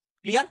ভ্যালিড।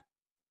 ক্লিয়ার?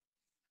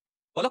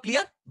 বলো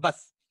ক্লিয়ার? বাস,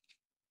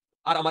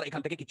 আর আমার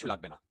এখান থেকে কিছু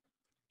লাগবে না।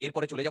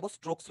 এরপরে চলে যাব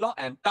strokes law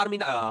and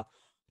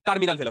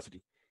terminal velocity.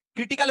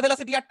 Critical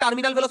velocity R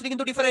terminal velocity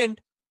কিন্তু ডিফারেন্ট।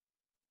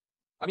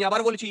 আমি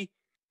আবার বলছি,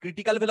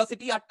 ক্রিটিক্যাল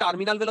ভেলোসিটি আর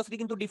টার্মিনাল ভেলোসিটি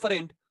কিন্তু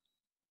ডিফারেন্ট।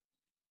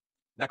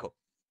 দেখো,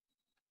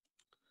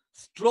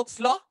 স্ট্রোকস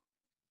ল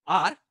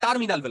আর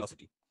টার্মিনাল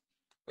ভেলোসিটি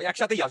ওই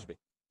একসাথেই আসবে।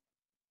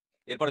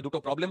 এরপরে দুটো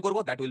প্রবলেম করব,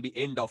 that will be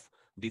end of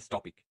this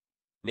topic.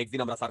 Next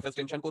দিন আমরা সারফেস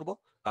টেনশন করব,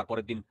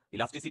 তারপরের দিন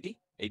ইলাস্টিসিটি।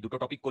 এই দুটো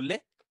টপিক করলে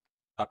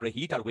তারপরে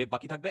হিট আর ওয়েভ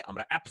বাকি থাকবে।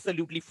 আমরা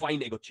অ্যাবসলিউটলি ফাইন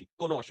এগোচ্ছি,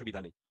 কোনো অসুবিধা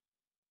নেই।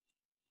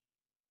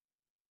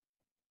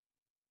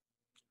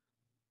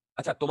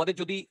 আচ্ছা, তোমাদের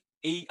যদি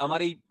এই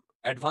আমার এই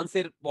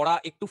অ্যাডভান্সের পড়া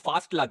একটু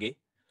ফাস্ট লাগে,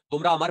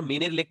 তোমরা আমার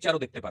মেনের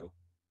লেকচারও দেখতে পারো।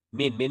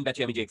 মেন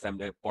ব্যাচে আমি যে এক্সাম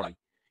পড়াই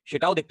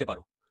সেটাও দেখতে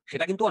পারো।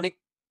 সেটা কিন্তু অনেক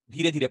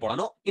ধীরে ধীরে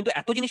পড়ানো, কিন্তু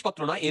এত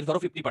জিনিসপত্র নয়, এর ধরো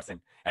 50%,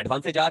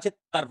 অ্যাডভান্সে যা আছে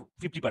তার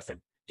 50%।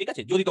 ঠিক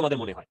আছে, যদি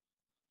তোমাদের মনে হয়।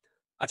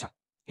 আচ্ছা,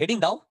 হেডিং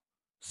দাও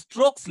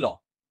স্ট্রোকস ল।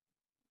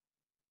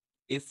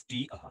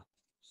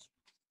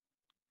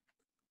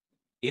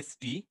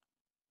 এসটি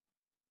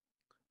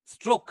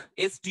স্ট্রোক,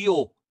 এসটিও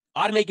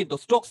আর নেই কিন্তু,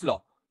 strokes law,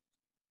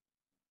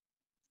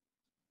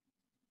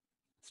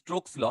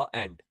 strokes law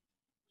and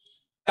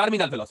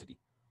terminal velocity.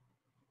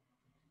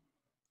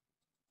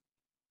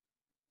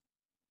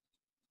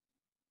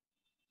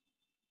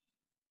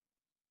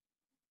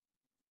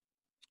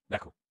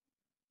 দেখো,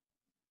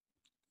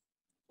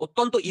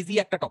 অত্যন্ত ইজি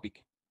একটা টপিক,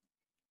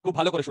 খুব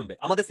ভালো করে শুনবে।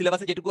 আমাদের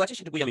সিলেবাসে যেটুকু আছে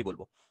সেটুকুই আমি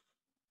বলবো।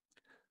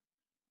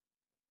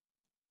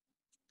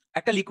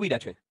 একটা লিকুইড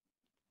আছে,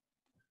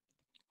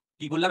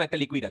 কি বললাম? একটা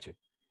লিকুইড আছে।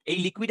 এই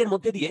লিকুইডের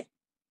মধ্যে দিয়ে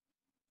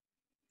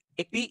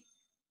একটি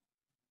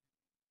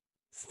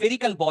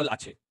স্ফেরিক্যাল বল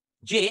আছে,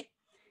 যে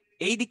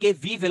এই দিকে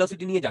ভি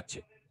ভেলোসিটি নিয়ে যাচ্ছে।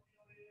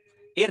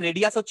 এর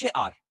রেডিয়াস হচ্ছে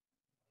আর।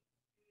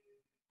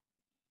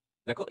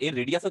 দেখো, এর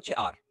রেডিয়াস হচ্ছে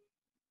আর,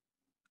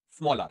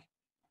 স্মল আর,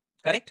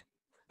 কারেক্ট।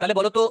 তাহলে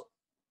বলো তো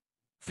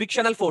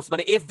ফ্রিকশনাল ফোর্স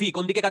মানে এফ ভি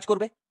কোন দিকে কাজ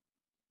করবে?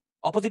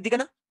 অপোজিট দিকে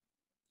না?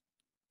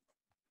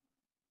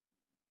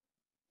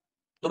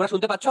 তোমরা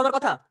শুনতে পাচ্ছ আমার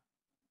কথা?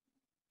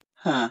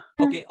 হ্যাঁ।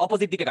 ওকে,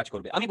 অপোজিট দিকে কাজ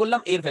করবে। আমি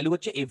বললাম এর ভ্যালু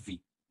হচ্ছে এফ ভি।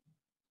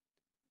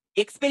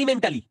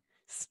 এক্সপেরিমেন্টালি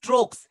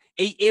স্ট্রোকস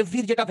এই এফভি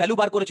এর যেটা ভ্যালু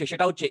বার করেছে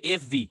সেটা হচ্ছে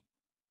এফভি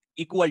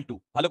ইকুয়াল টু,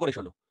 ভালো করে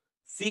শোনো,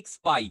 6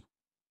 পাই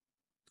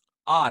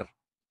আর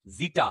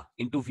জিটা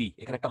ইন্টু ভি,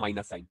 এখানে একটা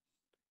মাইনাস সাইন।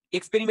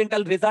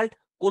 এক্সপেরিমেন্টাল রেজাল্ট,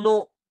 কোনো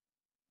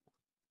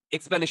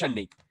এক্সপ্লেনেশন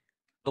নেই,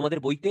 তোমাদের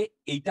বইতে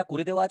এইটা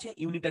করে দেওয়া আছে,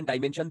 ইউনিট অ্যান্ড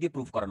ডাইমেনশন দিয়ে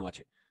প্রুফ করানো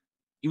আছে,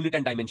 ইউনিট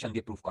অ্যান্ড ডাইমেনশন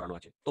দিয়ে প্রুফ করানো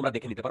আছে, তোমরা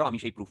দেখে নিতে পারো, আমি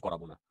সেই প্রুফ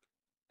করাবো না,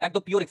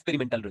 একদম পিওর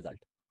এক্সপেরিমেন্টাল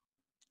রেজাল্ট।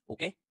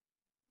 ওকে,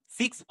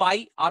 6 পাই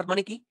আর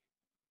মানে কি,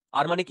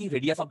 আর মানে কি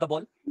radius of the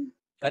ball,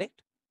 correct.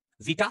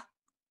 জিটা,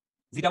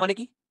 জিটা মানে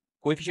কি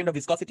coefficient of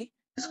ভিসকসিটি,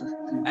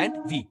 and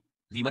V,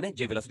 V মানে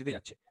যে ভেলোসিটিতে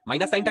যাচ্ছে।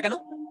 মাইনাস সাইনটা কেন?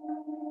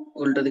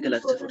 উল্টো দিকে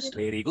লাগছে ফোর্সটা।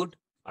 Very good.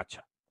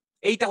 আচ্ছা,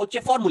 এইটা হচ্ছে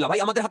ফর্মুলা, ভাই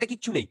আমাদের হাতে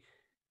কিচ্ছু নেই।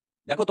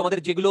 দেখো তোমাদের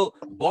যেগুলো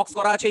বক্স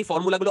করা আছে এই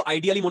ফর্মুলাগুলো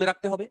আইডিয়ালি মনে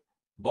রাখতে হবে,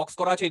 বক্স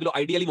করা আছে এগুলো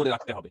আইডিয়ালি মনে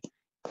রাখতে হবে,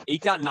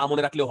 এইটা না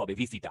মনে রাখলেও হবে,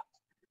 ভিসিটা,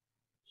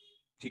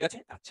 ঠিক আছে।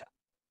 আচ্ছা,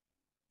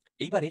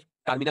 এইবারে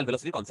টার্মিনাল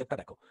ভেলোসিটির কনসেপ্টটা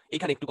দেখো,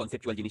 এখানে একটু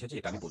কনসেপচুয়াল জিনিস আছে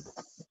যেটা আমি বলবো।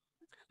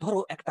 ধরো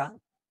একটা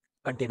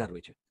কন্টেনার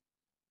রয়েছে,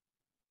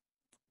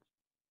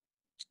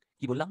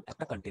 কি বললাম,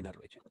 একটা কন্টেনার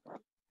রয়েছে,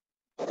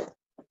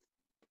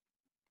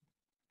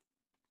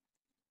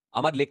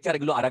 আমার লেকচার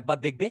এগুলো আরেকবার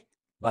দেখবে,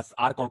 বাস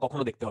আর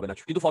কখনো দেখতে হবে না,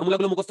 কিন্তু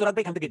ফর্মুলাগুলো মুখস্থ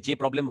রাখবে, এখান থেকে যে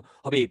প্রবলেম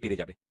হবে পেরে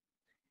যাবে।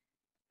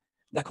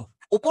 দেখো,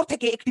 ওপর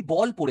থেকে একটি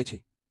বল পড়েছে,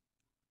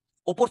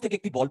 ওপর থেকে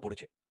একটি বল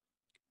পড়েছে,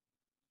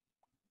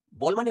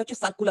 বল মানে হচ্ছে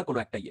সার্কুলার কোনো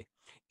একটা ইয়ে,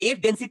 এর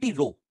ডেনসিটি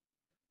রো,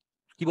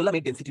 কি বললাম,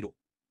 এর ডেনসিটি রো।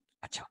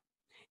 আচ্ছা,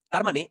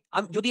 তার মানে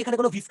যদি এখানে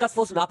কোনো ভিসকাস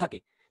ফোর্স না থাকে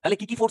তাহলে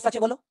কি কি ফোর্স আছে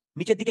বলো?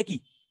 নিচের দিকে কি?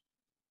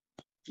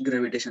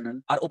 গ্র্যাভিটেশনাল।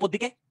 আর উপর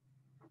দিকে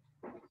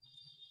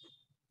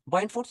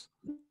বায়ান্ট ফোর্স,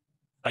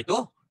 তাই তো?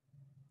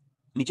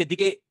 নিচের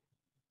দিকে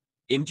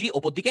এমজি,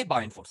 উপর দিকে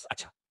বায়ান্ট ফোর্স।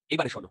 আচ্ছা,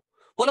 এবারে শোনো,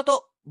 বলো তো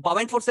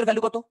বায়ান্ট ফোর্সের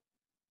ভ্যালু কত?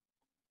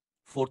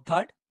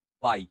 4/3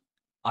 পাই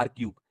আর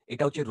কিউব,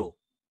 এটা হচ্ছে রো,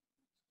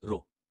 রো,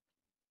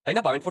 তাই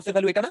না? বায়ান্ট ফোর্সের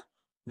ভ্যালু এটা না,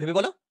 ভেবে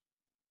বলো।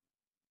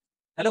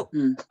 হ্যালো,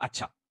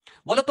 আচ্ছা,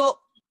 বলো তো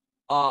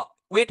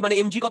ওয়েট মানে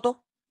এমজি কত?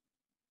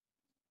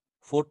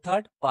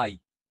 4/3 পাই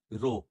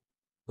রো,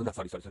 না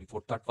সরি সরি সরি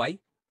 4/3 পাই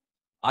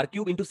আর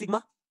কিউব ইন্টু সিগমা,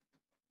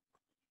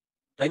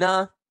 তাই না?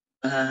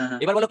 হ্যাঁ,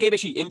 এবার বলো কে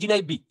বেশি, এমজি না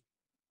এফবি?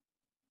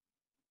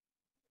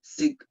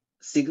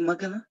 সিগমা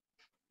কেন?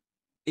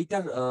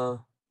 এইটার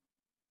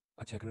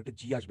আচ্ছা, এখানে একটা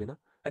জি আসবে না,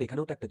 আর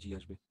এখানেও তো একটা জি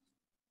আসবে।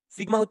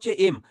 সিগমা হচ্ছে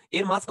এম,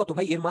 এর মাস কত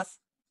ভাই? এর মাস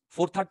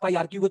 4/3 পাই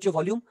আর কিউব হচ্ছে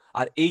ভলিউম,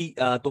 আর এই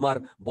তোমার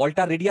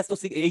বলটার রেডিয়াস তো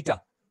এইটা,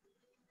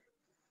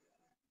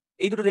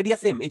 এই দুটো রেডিয়াস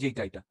সেম, এই যে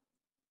এইটা, এটা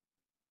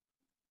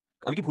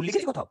আমি কি ভুল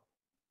লিখেছি কোথাও?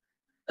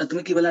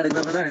 তুমি কি বলে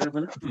আরেকবার বলো, আরেকবার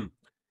বলো।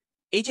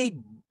 এই যে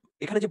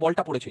এখানে যে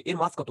বলটা পড়েছে এর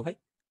মাস কত ভাই?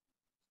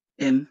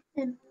 এম।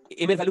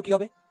 এম এর ভ্যালু কি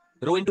হবে?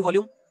 Rho into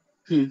volume.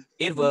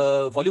 এর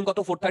ভলিউম কত?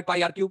 4/3 পাই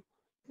আর কিউব।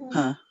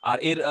 হ্যাঁ, আর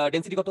এর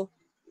ডেনসিটি কত?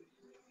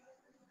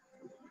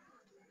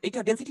 এইটা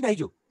ডেনসিটি নাই,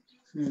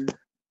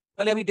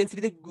 তাহলে আমি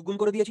ডেনসিটিতে গুণ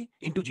করে দিয়েছি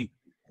ইনটু জি।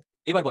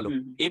 এবার বলো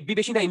এফবি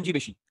বেশি না এমজি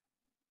বেশি?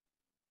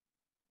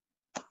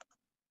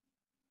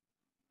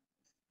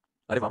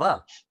 আরে বাবা,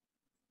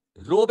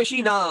 রো বেশি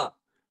না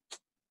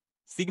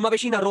সিগমা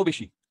বেশি না রো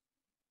বেশি?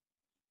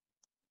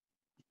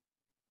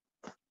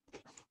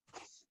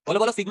 বলো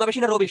বলো, সিগমা বেশি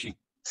না রো বেশি?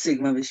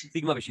 সিগমা বেশি।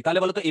 সিগমা বেশি। তাহলে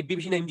বলো তো এফবি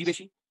বেশি না এমজি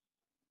বেশি?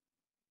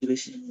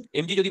 বেশি।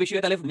 এমজি যদি বেশি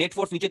হয় তাহলে নেট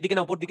ফোর্স নিচের দিকে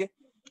না উপর দিকে?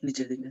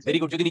 নিচের দিকে। Very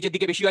good. যদি নিচের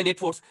দিকে বেশি হয় নেট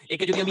ফোর্স,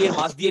 একে যদি আমি এর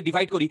মাস দিয়ে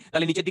ডিভাইড করি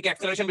তাহলে নিচের দিকে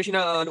অ্যাক্সেলারেশন বেশি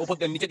না উপর,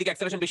 নিচের দিকে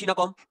অ্যাক্সেলারেশন বেশি না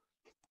কম?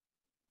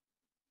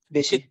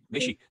 বেশি।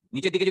 বেশি।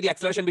 নিচের দিকে যদি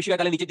অ্যাক্সেলারেশন বেশি হয়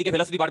তাহলে নিচের দিকে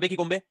ভেলোসিটি বাড়বে কি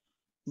কমবে?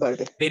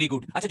 বাড়বে। Very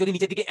good. আচ্ছা, যদি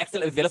নিচের দিকে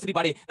ভেলোসিটি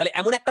বাড়ে তাহলে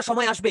এমন একটা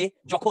সময় আসবে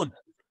যখন,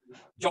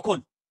 যখন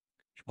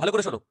ভালো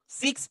করে শোনো,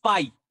 6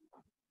 পাই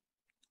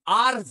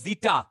আর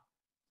জিটা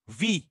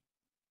ভি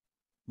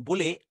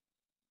বলে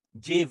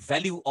যে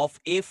value of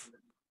F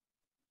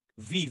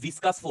V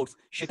viscous force,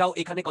 সেটাও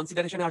এখানে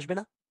কনসিডারেশনে আসবে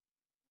না?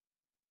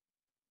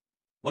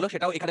 বলো,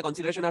 সেটাও এখানে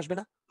কনসিডারেশনে আসবে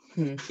না?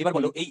 এবার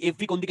বলো, এই এফ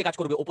ভি কোন দিকে কাজ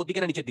করবে, উপর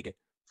দিকে না নিচের দিকে?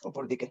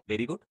 উপর দিকে।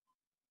 Very good.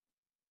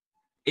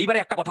 এইবারে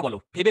একটা কথা বলো,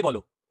 ভেবে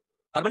বলো,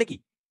 তার মানে কি?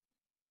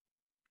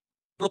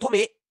 প্রথমে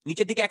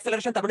নিচের দিকে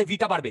অ্যাক্সেলারেশন, তার মানে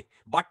ভিটা বাড়বে,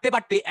 বাড়তে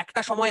বাড়তে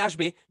একটা সময়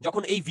আসবে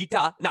যখন এই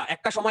ভিটা, না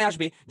একটা সময়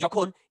আসবে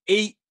যখন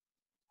এই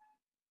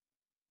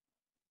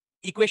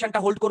ইকুয়েশনটা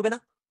হোল্ড করবে না।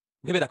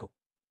 ভেবে দেখো,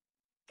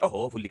 ওহো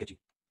ভুল লিখেছি,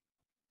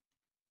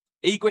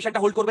 এই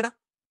ইকুয়েশনটা হোল্ড করবে না,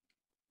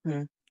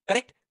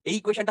 কারেক্ট? এই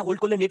ইকুয়েশনটা হোল্ড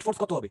করলে নেট ফোর্স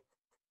কত হবে?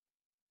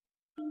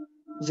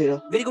 0।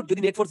 Very good.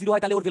 যদি নেট ফোর্স 0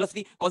 হয় তাহলে ওর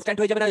ভেলোসিটি কনস্ট্যান্ট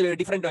হয়ে যাবে না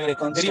ডিফারেন্ট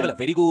ভেরিয়েবল?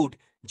 Very good.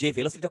 যে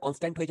ভেলোসিটিটা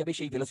কনস্ট্যান্ট হয়ে যাবে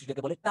সেই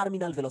ভেলোসিটিটাকে বলে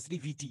টার্মিনাল ভেলোসিটি,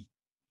 ভিটি,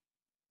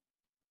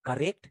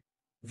 কারেক্ট?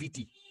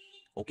 ভিটি।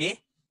 ওকে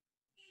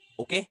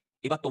ওকে,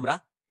 এবার তোমরা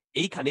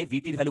এইখানে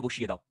ভিটির ভ্যালু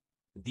বসিয়ে দাও,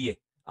 দিয়ে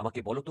আমাকে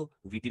বলো তো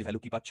ভিটির ভ্যালু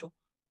কি পাচ্ছ?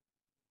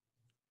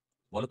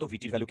 বলো তো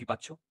ভিটির ভ্যালু কি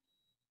পাচ্ছ?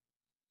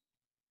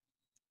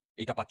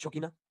 এটা পাচ্ছ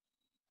কিনা?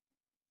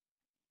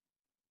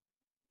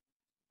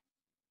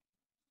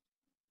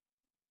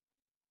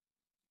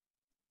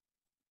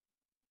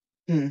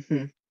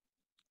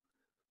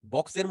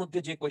 বক্সের মধ্যে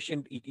যে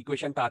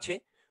ইকুয়েশনটা আছে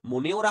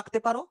মনেও রাখতে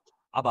পারো,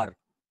 আবার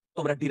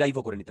তোমরা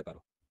ডিরাইভও করে নিতে পারো।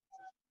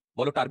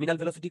 বলো, টার্মিনাল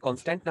ভেলোসিটি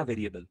কনস্ট্যান্ট না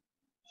ভেরিয়েবল?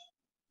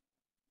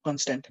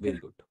 কনস্ট্যান্ট। Very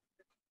good.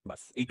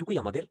 বাস এইটুকুই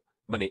আমাদের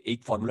মানে এই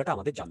ফর্মুলাটা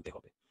আমাদের জানতে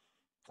হবে।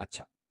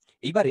 আচ্ছা,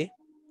 এইবারে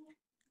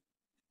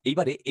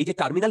এই যে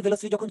টার্মিনাল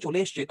ভেলোসিটি যখন চলে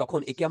এসছে তখন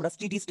একে আমরা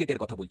স্টেডি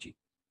স্টেটের কথা বলছি।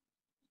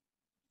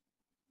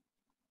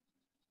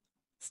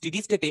 স্টেডি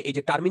স্টেটে এই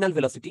যে টার্মিনাল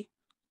ভেলোসিটি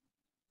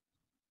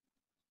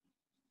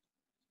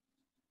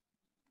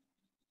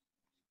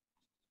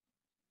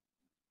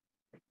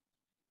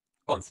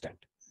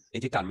কনস্ট্যান্ট,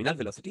 এই যে টার্মিনাল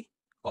ভেলোসিটি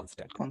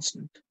কনস্ট্যান্ট।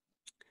 কনস্ট্যান্ট।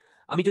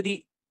 আমি যদি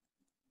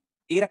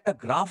এর একটা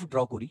গ্রাফ ড্র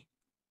করি,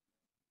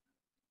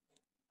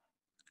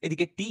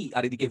 এদিকে টি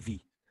আর এদিকে ভি,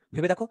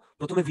 ভেবে দেখো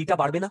প্রথমে ভিটা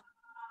বাড়বে না,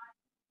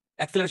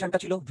 অ্যাক্সেলারেশনটা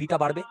ছিল ভিটা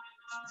বাড়বে,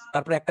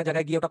 তারপরে একটা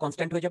জায়গায় গিয়ে ওটা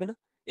কনস্ট্যান্ট হয়ে যাবে না?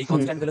 এই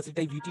কনস্ট্যান্ট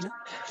ভেলোসিটিটাই ভিটি না?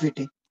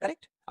 ভিটি।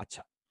 কারেক্ট।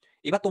 আচ্ছা,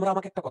 এবার তোমরা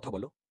আমাকে একটা কথা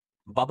বলো,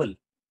 বাবল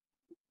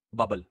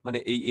বাবল মানে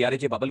এই এয়ারে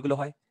যে বাবলগুলো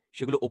হয়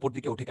সেগুলো ওপর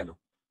দিকে ওঠে কেন?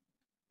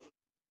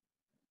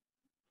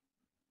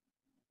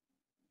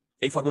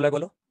 এই ফর্মুলায়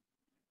বলো।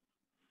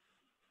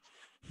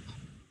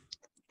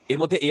 এর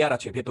মধ্যে এয়ার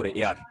আছে, ভেতরে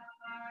এয়ার,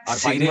 আর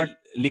বাইরে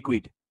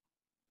লিকুইড।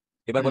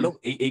 এবার বলো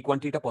এই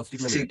কোয়ান্টিটিটা পজিটিভ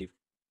না নেগেটিভ?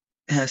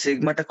 হ্যাঁ,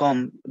 সিগমাটা কম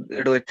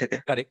রো এর থেকে।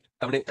 কারেক্ট,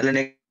 তার মানে তাহলে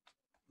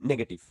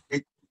নেগেটিভ,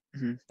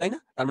 তাই না?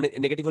 তার মানে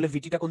নেগেটিভ হলে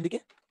ভিটিটা কোন দিকে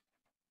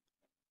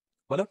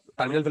বলো?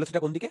 টার্মিনাল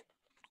ভেলোসিটিটা কোন দিকে?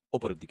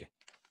 উপরের দিকে,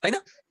 তাই না?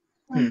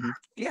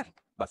 ক্লিয়ার?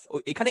 বাস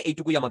এখানে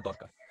এইটুকুই আমার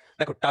দরকার।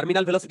 দেখো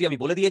টার্মিনাল ভেলোসিটি আমি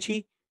বলে দিয়েছি,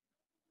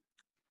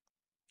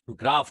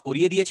 গ্রাফ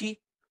করিয়ে দিয়েছি,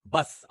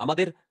 বাস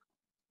আমাদের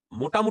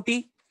মোটামুটি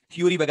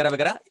থিওরি বেগারা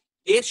বেগারা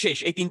এর শেষ।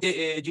 এই তিনটে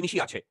জিনিসই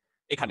আছে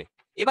এখানে।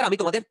 এবার আমি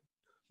তোমাদের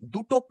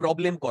দুটো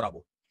প্রবলেম করাবো,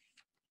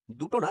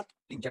 দুটো না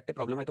 3-4টে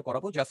প্রবলেম হয়তো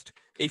করাবো, জাস্ট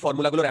এই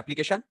ফর্মুলাগুলোর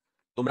অ্যাপ্লিকেশন।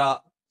 তোমরা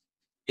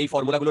এই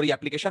ফর্মুলাগুলোরই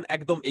অ্যাপ্লিকেশন,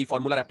 একদম এই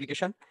ফর্মুলার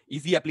অ্যাপ্লিকেশন,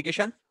 ইজি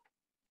অ্যাপ্লিকেশন।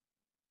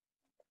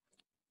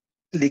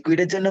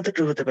 লিকুইডের জন্য তো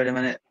ট্রু হতে পারে,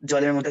 মানে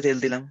জলের মধ্যে তেল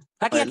দিলাম।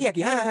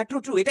 হ্যাঁ ট্রু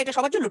ট্রু, এটা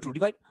সবার জন্য ট্রু,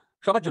 ডিভাইড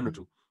সবার জন্য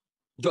ট্রু।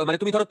 মানে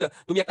তুমি ধরো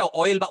তুমি একটা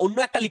অয়েল বা অন্য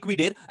একটা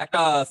লিকুইডের একটা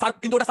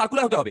কিন্তু ওটা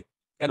সার্কুলার হতে হবে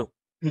কেন?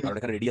 কারণ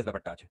এখানে রেডিয়াস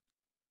ব্যাপারটা আছে।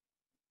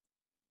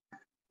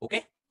 ওকে,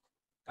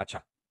 আচ্ছা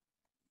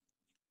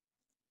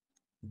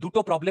দুটো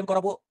প্রবলেম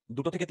করাবো,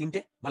 দুটো থেকে তিনটে,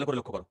 ভালো করে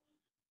লক্ষ্য করো।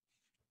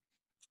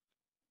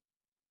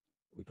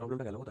 ওই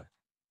প্রবলেমটা গেল কোথায়?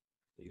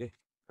 এই রে,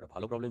 একটা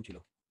ভালো প্রবলেম ছিল।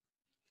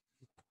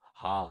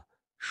 হ্যাঁ,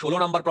 16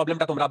 নাম্বার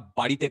প্রবলেমটা তোমরা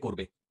বাড়িতে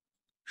করবে।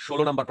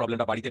 16 নাম্বার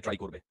প্রবলেমটা বাড়িতে ট্রাই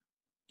করবে।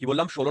 কি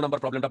বললাম? 16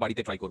 নাম্বার প্রবলেমটা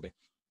বাড়িতে ট্রাই করবে।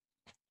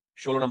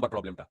 16 নাম্বার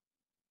প্রবলেমটা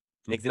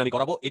নেক্সট দিন আমি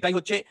করাবো। এটাই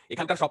হচ্ছে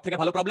এখানকার সব থেকে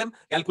ভালো প্রবলেম।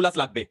 ক্যালকুলাস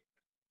লাগবে,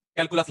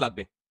 ক্যালকুলাস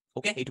লাগবে।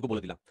 ওকে, এইটুকু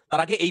বলে দিলাম।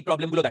 তার আগে এই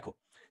প্রবলেমগুলো দেখো।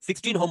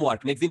 16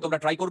 হোমওয়ার্ক নেক্সট দিন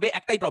তোমরা ট্রাই করবে।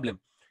 একটাই প্রবলেম,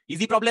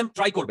 ইজি প্রবলেম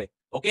ট্রাই করবে।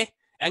 ওকে,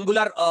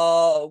 অ্যাঙ্গুলার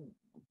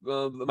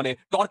মানে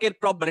টর্কের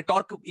মানে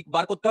টর্ক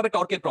বার করতে হবে,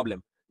 টর্কের প্রবলেম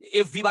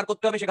এফ ভি বার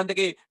করতে হবে, সেখান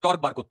থেকে টর্ক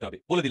বার করতে হবে,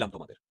 বলে দিলাম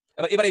তোমাদের।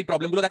 এবার এই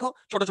প্রবলেমগুলো দেখো,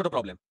 ছোট ছোট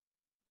প্রবলেম,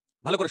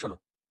 ভালো করে শোনো।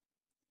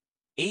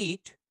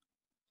 8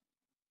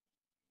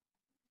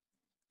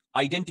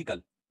 identical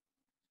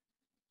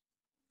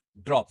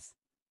drops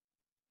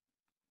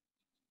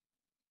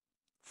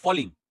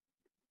falling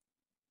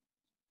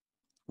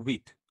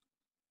with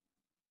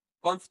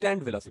constant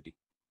velocity,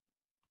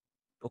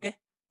 okay,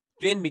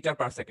 10 meter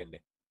per second.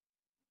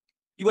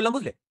 কি বললাম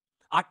বুঝলে?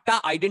 8টা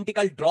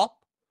আইডেন্টিক্যাল ড্রপ,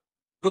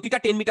 প্রতিটা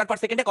 10 মিটার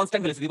পার সেকেন্ডে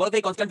কনস্ট্যান্ট ভেলোসিটি। বলতো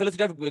এই কনস্ট্যান্ট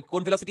ভেলোসিটি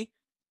কোন ভেলোসিটি?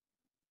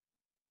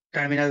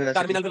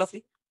 Terminal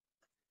velocity.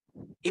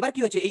 এবার কি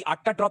হয়েছে? এই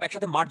 8টা ড্রপ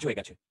একসাথে মার্জ হয়ে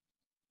গেছে,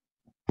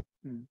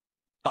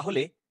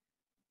 তাহলে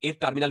এর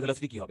টার্মিনাল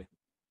ভেলোসিটি কি হবে?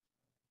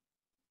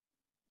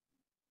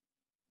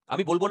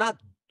 আমি বলবো না,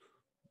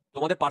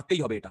 তোমাদের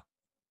পারতেই হবে এটা।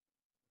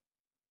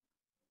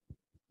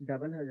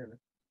 ডাবল হয়ে যাবে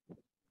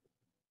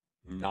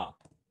না,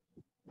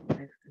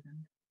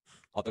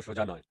 অত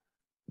সোজা নয়,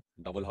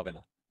 ডবল হবে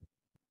না,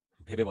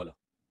 ভেবে বলো।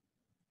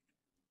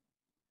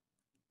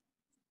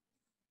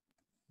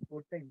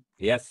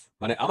 ইয়েস,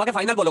 মানে আমাকে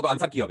ফাইনাল বলো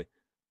আনসার কি হবে?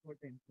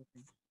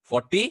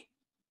 40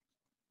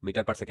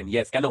 মিটার পার সেকেন্ড।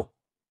 ইয়েস, কেন?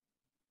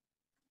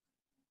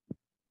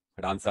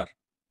 এটা আনসার।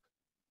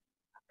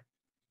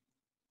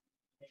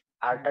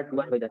 আরটা 2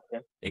 আর হয়ে যাচ্ছে।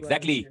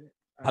 এক্স্যাক্টলি,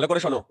 ভালো করে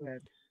শোনো।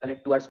 তাহলে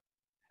 2 আর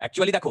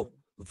অ্যাকচুয়ালি দেখো,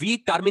 V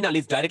terminal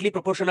is directly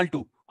proportional to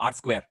R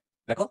square.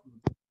 দেখো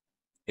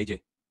এই যে,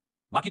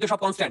 বাকি তো সব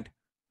কনস্ট্যান্ট।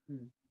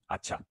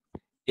 আচ্ছা,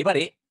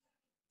 এবারে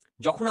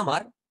যখন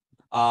আমার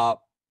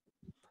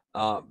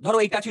ধরো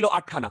এইটা ছিল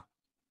 8খানা,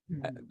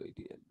 1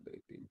 2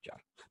 3 4,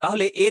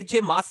 তাহলে এর যে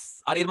মাস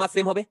আর এর মাস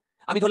সেম হবে।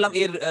 আমি ধরলাম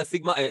এর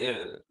সিগমা,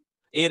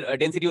 এর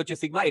ডেনসিটি হচ্ছে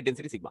সিগমা, এর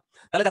ডেনসিটি সিগমা।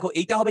 তাহলে দেখো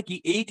এইটা হবে কি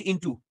 8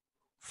 ইনটু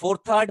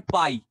 4/3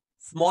 পাই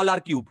স্মল আর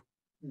কিউব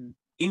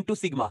ইনটু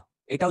সিগমা,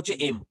 এটা হচ্ছে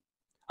এম।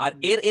 আর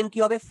এর এম কি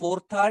হবে?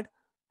 4/3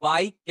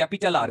 পাই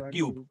ক্যাপিটাল আর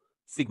কিউব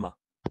সিগমা।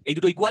 এই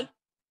দুটো ইকুয়াল।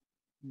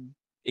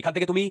 এখান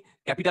থেকে তুমি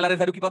ক্যাপিটাল আর এর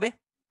ভ্যালু কি পাবে?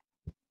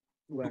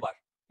 2 বার।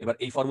 এবার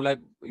এই ফর্মুলায়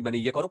মানে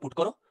ইয়ে করো, পুট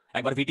করো।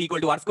 একবার ভিটি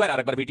ইকুয়াল টু আর স্কয়ার, আর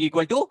একবার ভিটি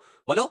ইকুয়াল টু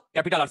বলো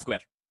ক্যাপিটাল আর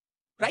স্কয়ার,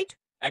 রাইট?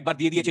 একবার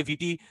দিয়ে দিয়েছে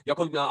ভিটি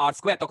যখন আর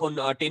স্কয়ার, তখন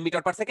 10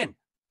 মিটার পার সেকেন্ড।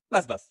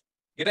 বাস বাস,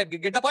 এটা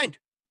গেট দ্য পয়েন্ট।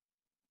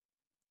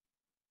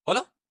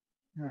 হলো?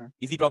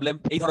 Easy problem.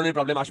 এই ধরনের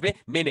প্রবলেম আসবে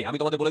মেনে, আমি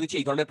তোমাদের বলে দিচ্ছি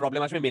এই ধরনের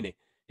প্রবলেম আসবে মেনে।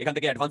 এখান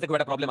থেকে অ্যাডভান্সে খুব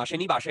একটা প্রবলেম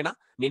আসেনি বা আসে না,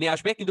 মেনে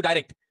আসবে, কিন্তু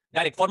ডাইরেক্ট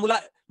ডাইরেক্ট ফর্মুলা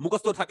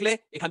মুখস্থ থাকলে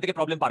এখান থেকে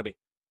প্রবলেম পারবে।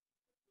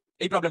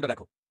 এই প্রবলেমটা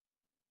দেখো,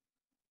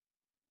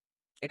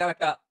 এটাও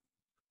একটা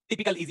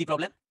টিপিক্যাল ইজি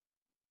প্রবলেম।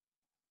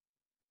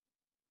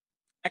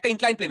 একটা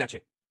ইনক্লাইন প্লেন আছে,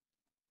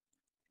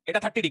 এটা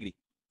 30 ডিগ্রি।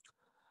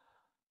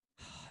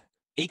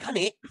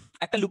 এইখানে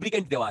একটা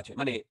লুব্রিকেন্ট দেওয়া আছে,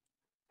 মানে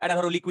একটা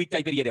ধরো লিকুইড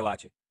টাইপের ইয়ে দেওয়া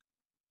আছে।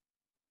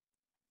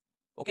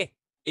 ওকে,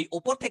 এই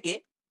ওপর থেকে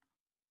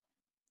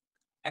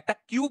একটা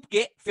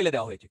কিউবকে ফেলে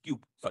দেওয়া হয়েছে,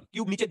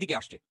 কিউব নিচের দিকে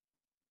আসছে,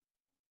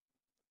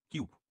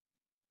 কিউব।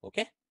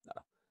 ওকে,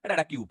 দাঁড়া, এটা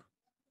একটা কিউব।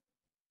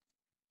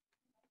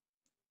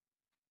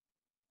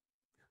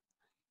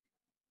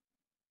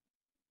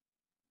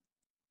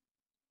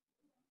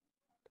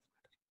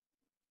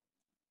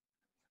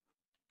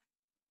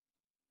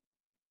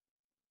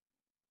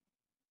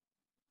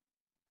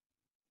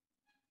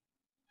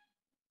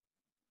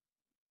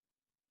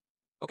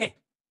 ওকে,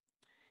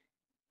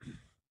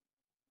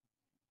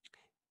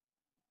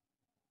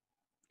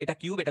 এটা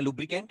কিউব, এটা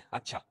লুব্রিকেন্ট।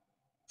 আচ্ছা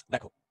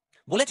দেখো,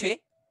 বলেছে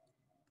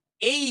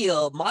এই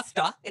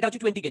মাসটা, এটা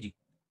হচ্ছে 20 কেজি,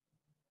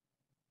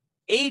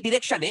 এই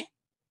ডিরেকশনে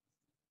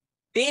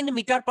 10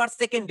 মিটার পার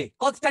সেকেন্ডে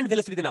কনস্ট্যান্ট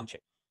ভেলোসিটিতে নামছে,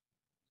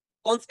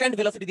 কনস্ট্যান্ট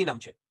ভেলোসিটিতে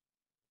নামছে।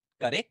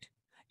 কারেক্ট।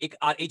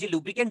 আর এই যে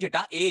লুব্রিকেন্ট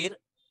যেটা, এর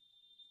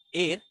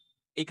এর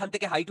এখান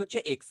থেকে হাইট হচ্ছে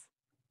x,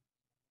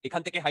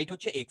 এখান থেকে হাইট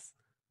হচ্ছে x।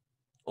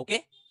 ওকে,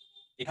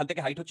 এখান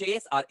থেকে হাইট হচ্ছে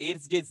s, আর এর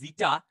যে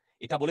জিটা,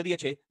 এটা বলে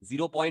দিয়েছে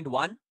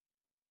 0.1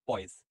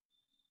 পয়েস।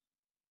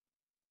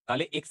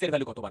 তাহলে x এর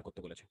ভ্যালু কত বার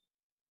করতে বলেছে?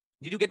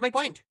 Did you get my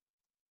point?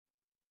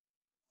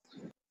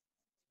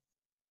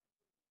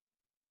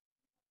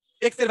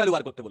 x এর ভ্যালু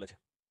বার করতে বলেছে।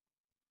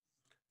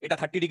 এটা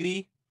 30 ডিগ্রি,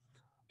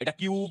 এটা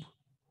কিউব।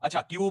 আচ্ছা,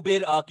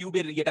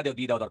 কিউবের ইয়েটা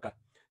দিয়ে দাও দরকার।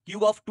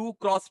 Cube of 2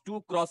 cross 2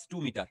 cross 2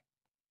 metre.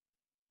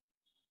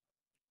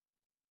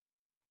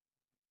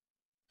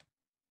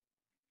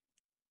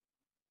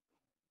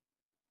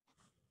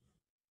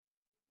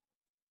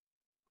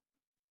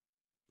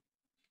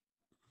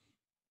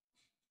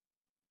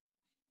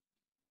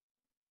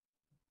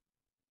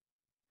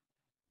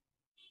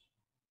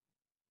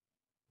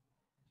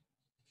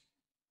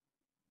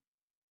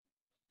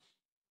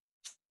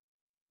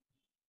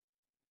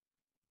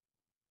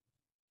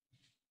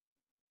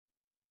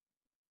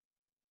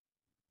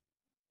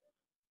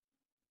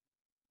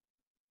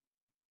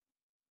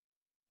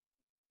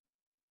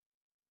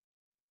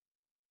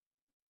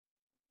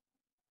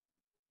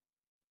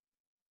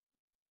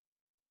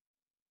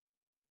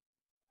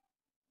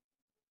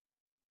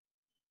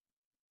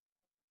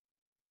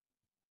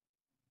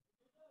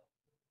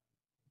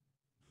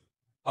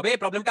 হবে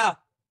প্রবলেমটা?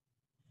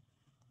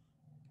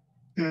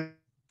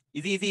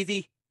 Easy easy easy.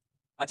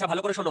 আচ্ছা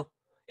ভালো করে শোনো,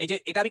 এই যে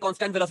এটা আমি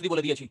কনস্ট্যান্ট ভেলোসিটি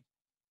বলে দিয়েছি,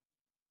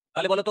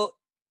 তাহলে বলো তো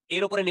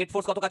এর উপরে নেট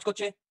ফোর্স কত কাজ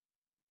করছে?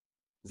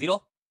 0।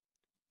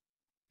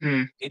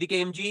 এদিকে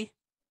mg,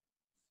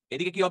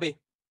 এদিকে কি হবে?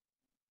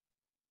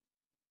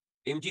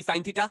 mg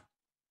sin theta.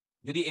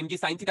 যদি mg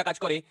sin থিটা কাজ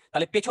করে,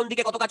 তাহলে পেছন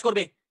দিকে কত কাজ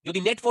করবে যদি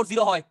নেট ফোর্স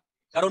 0 হয়?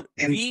 কারণ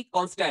v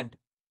কনস্ট্যান্ট,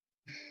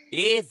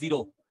 a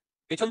 0,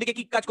 পেছন দিকে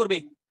কি কাজ করবে?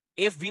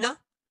 fv না?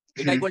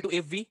 এটা ইকুয়াল টু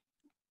fv।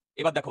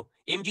 এবার দেখো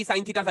mg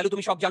sin থিটার ভ্যালু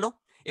তুমি সব জানো।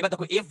 এবার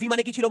দেখো fv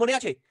মানে কি ছিল মনে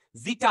আছে?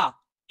 জিটা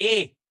a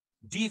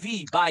dv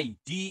বাই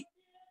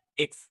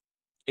dx।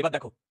 এবার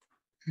দেখো,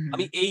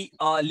 আমি এই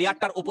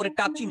লেয়ারটার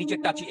উপরেরটা আছি,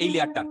 নিচেরটা আছি, এই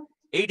লেয়ারটার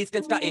এই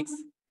ডিসটেন্সটা x,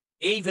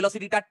 এই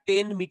ভেলোসিটিটা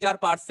 10 মিটার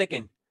পার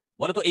সেকেন্ড।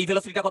 বলো তো এই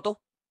ভেলোসিটিটা কত?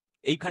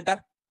 এইখানটার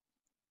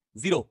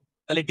 0,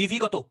 তাহলে dv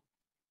কত?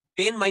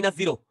 10 মাইনাস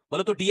 0।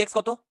 বলো তো dx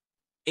কত?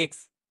 x।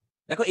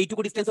 দেখো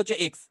এইটুকু ডিসটেন্স হচ্ছে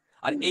x,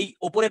 আর এই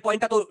উপরের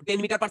পয়েন্টটা তো 10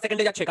 মিটার পার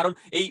সেকেন্ডে যাচ্ছে, কারণ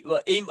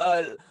এই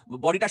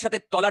বডিটার সাথে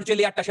তলার যে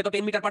লেয়ারটা সে তো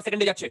 10 মিটার পার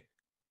সেকেন্ডে যাচ্ছে,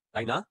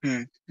 তাই না?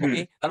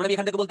 ওকে, তার মানে আমি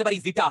এখান থেকে বলতে পারি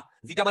জিটা,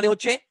 জিটা মানে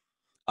হচ্ছে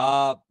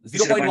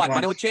 0.1,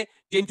 মানে হচ্ছে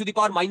 10 টু দি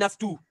পাওয়ার মাইনাস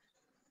 2।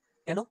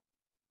 কেন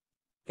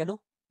কেন?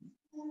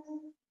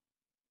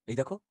 এই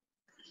দেখো,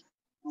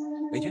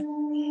 এই যে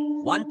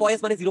 1 পয়েস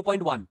মানে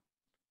 0.1,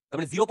 তার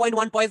মানে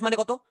 0.1 পয়েস মানে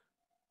কত?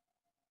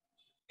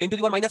 10 টু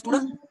দি পাওয়ার মাইনাস 2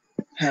 না?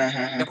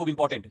 এটা খুব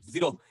ইম্পর্টেন্ট,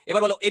 0।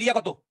 এবার বলো এরিয়া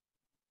কত?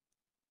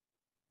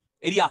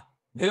 এরিয়া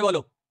ভেবে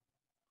বলো,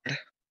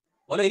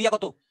 বলো এরিয়া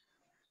কত?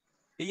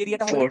 এই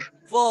এরিয়াটা হবে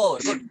 4।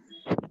 Good,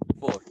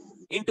 4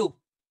 into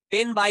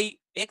 10 by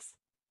x,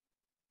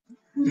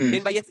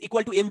 10 by x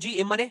equal to mg,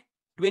 m মানে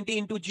 20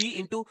 into g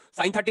into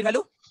sin 30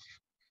 value,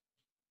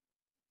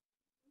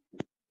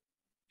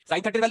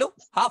 sin 30 value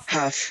half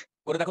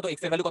করে দেখো তো x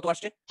এর ভ্যালু কত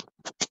আসছে?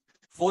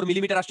 4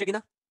 মিলিমিটার আসছে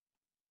কিনা?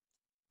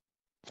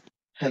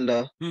 হ্যালো,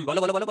 বলো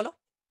বলো বলো বলো,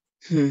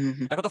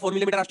 দেখো তো 4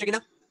 মিলিমিটার আসছে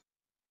কিনা?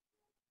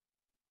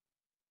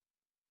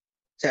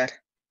 স্যার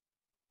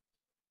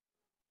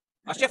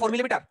আসছে 4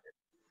 মিলিমিটার?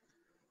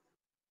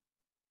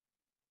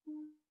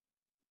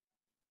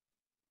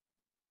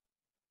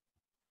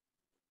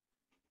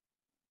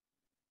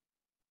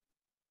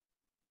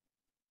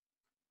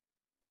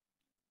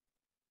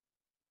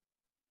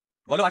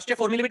 বলো আসছে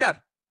 4 মিলিমিটার?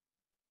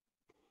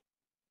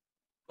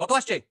 কত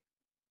আসছে?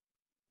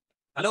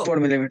 Hello, 4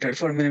 millimetre,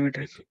 4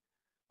 millimetre.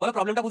 বলো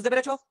প্রবলেমটা বুঝতে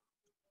পেরেছো?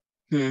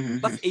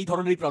 বাস এই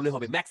ধরনেরই প্রবলেম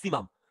হবে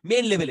ম্যাক্সিমাম,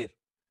 মেন লেভেলের।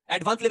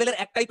 অ্যাডভান্স লেভেলের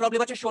একটাই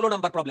প্রবলেম আছে, 16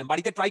 নাম্বার প্রবলেম,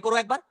 বাড়িতে ট্রাই করো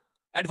একবার,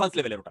 অ্যাডভান্স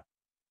লেভেলের ওটা,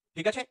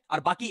 ঠিক আছে? আর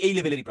বাকি এই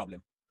লেভেলেরই problem.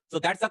 So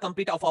that's the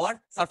complete of our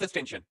surface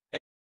tension.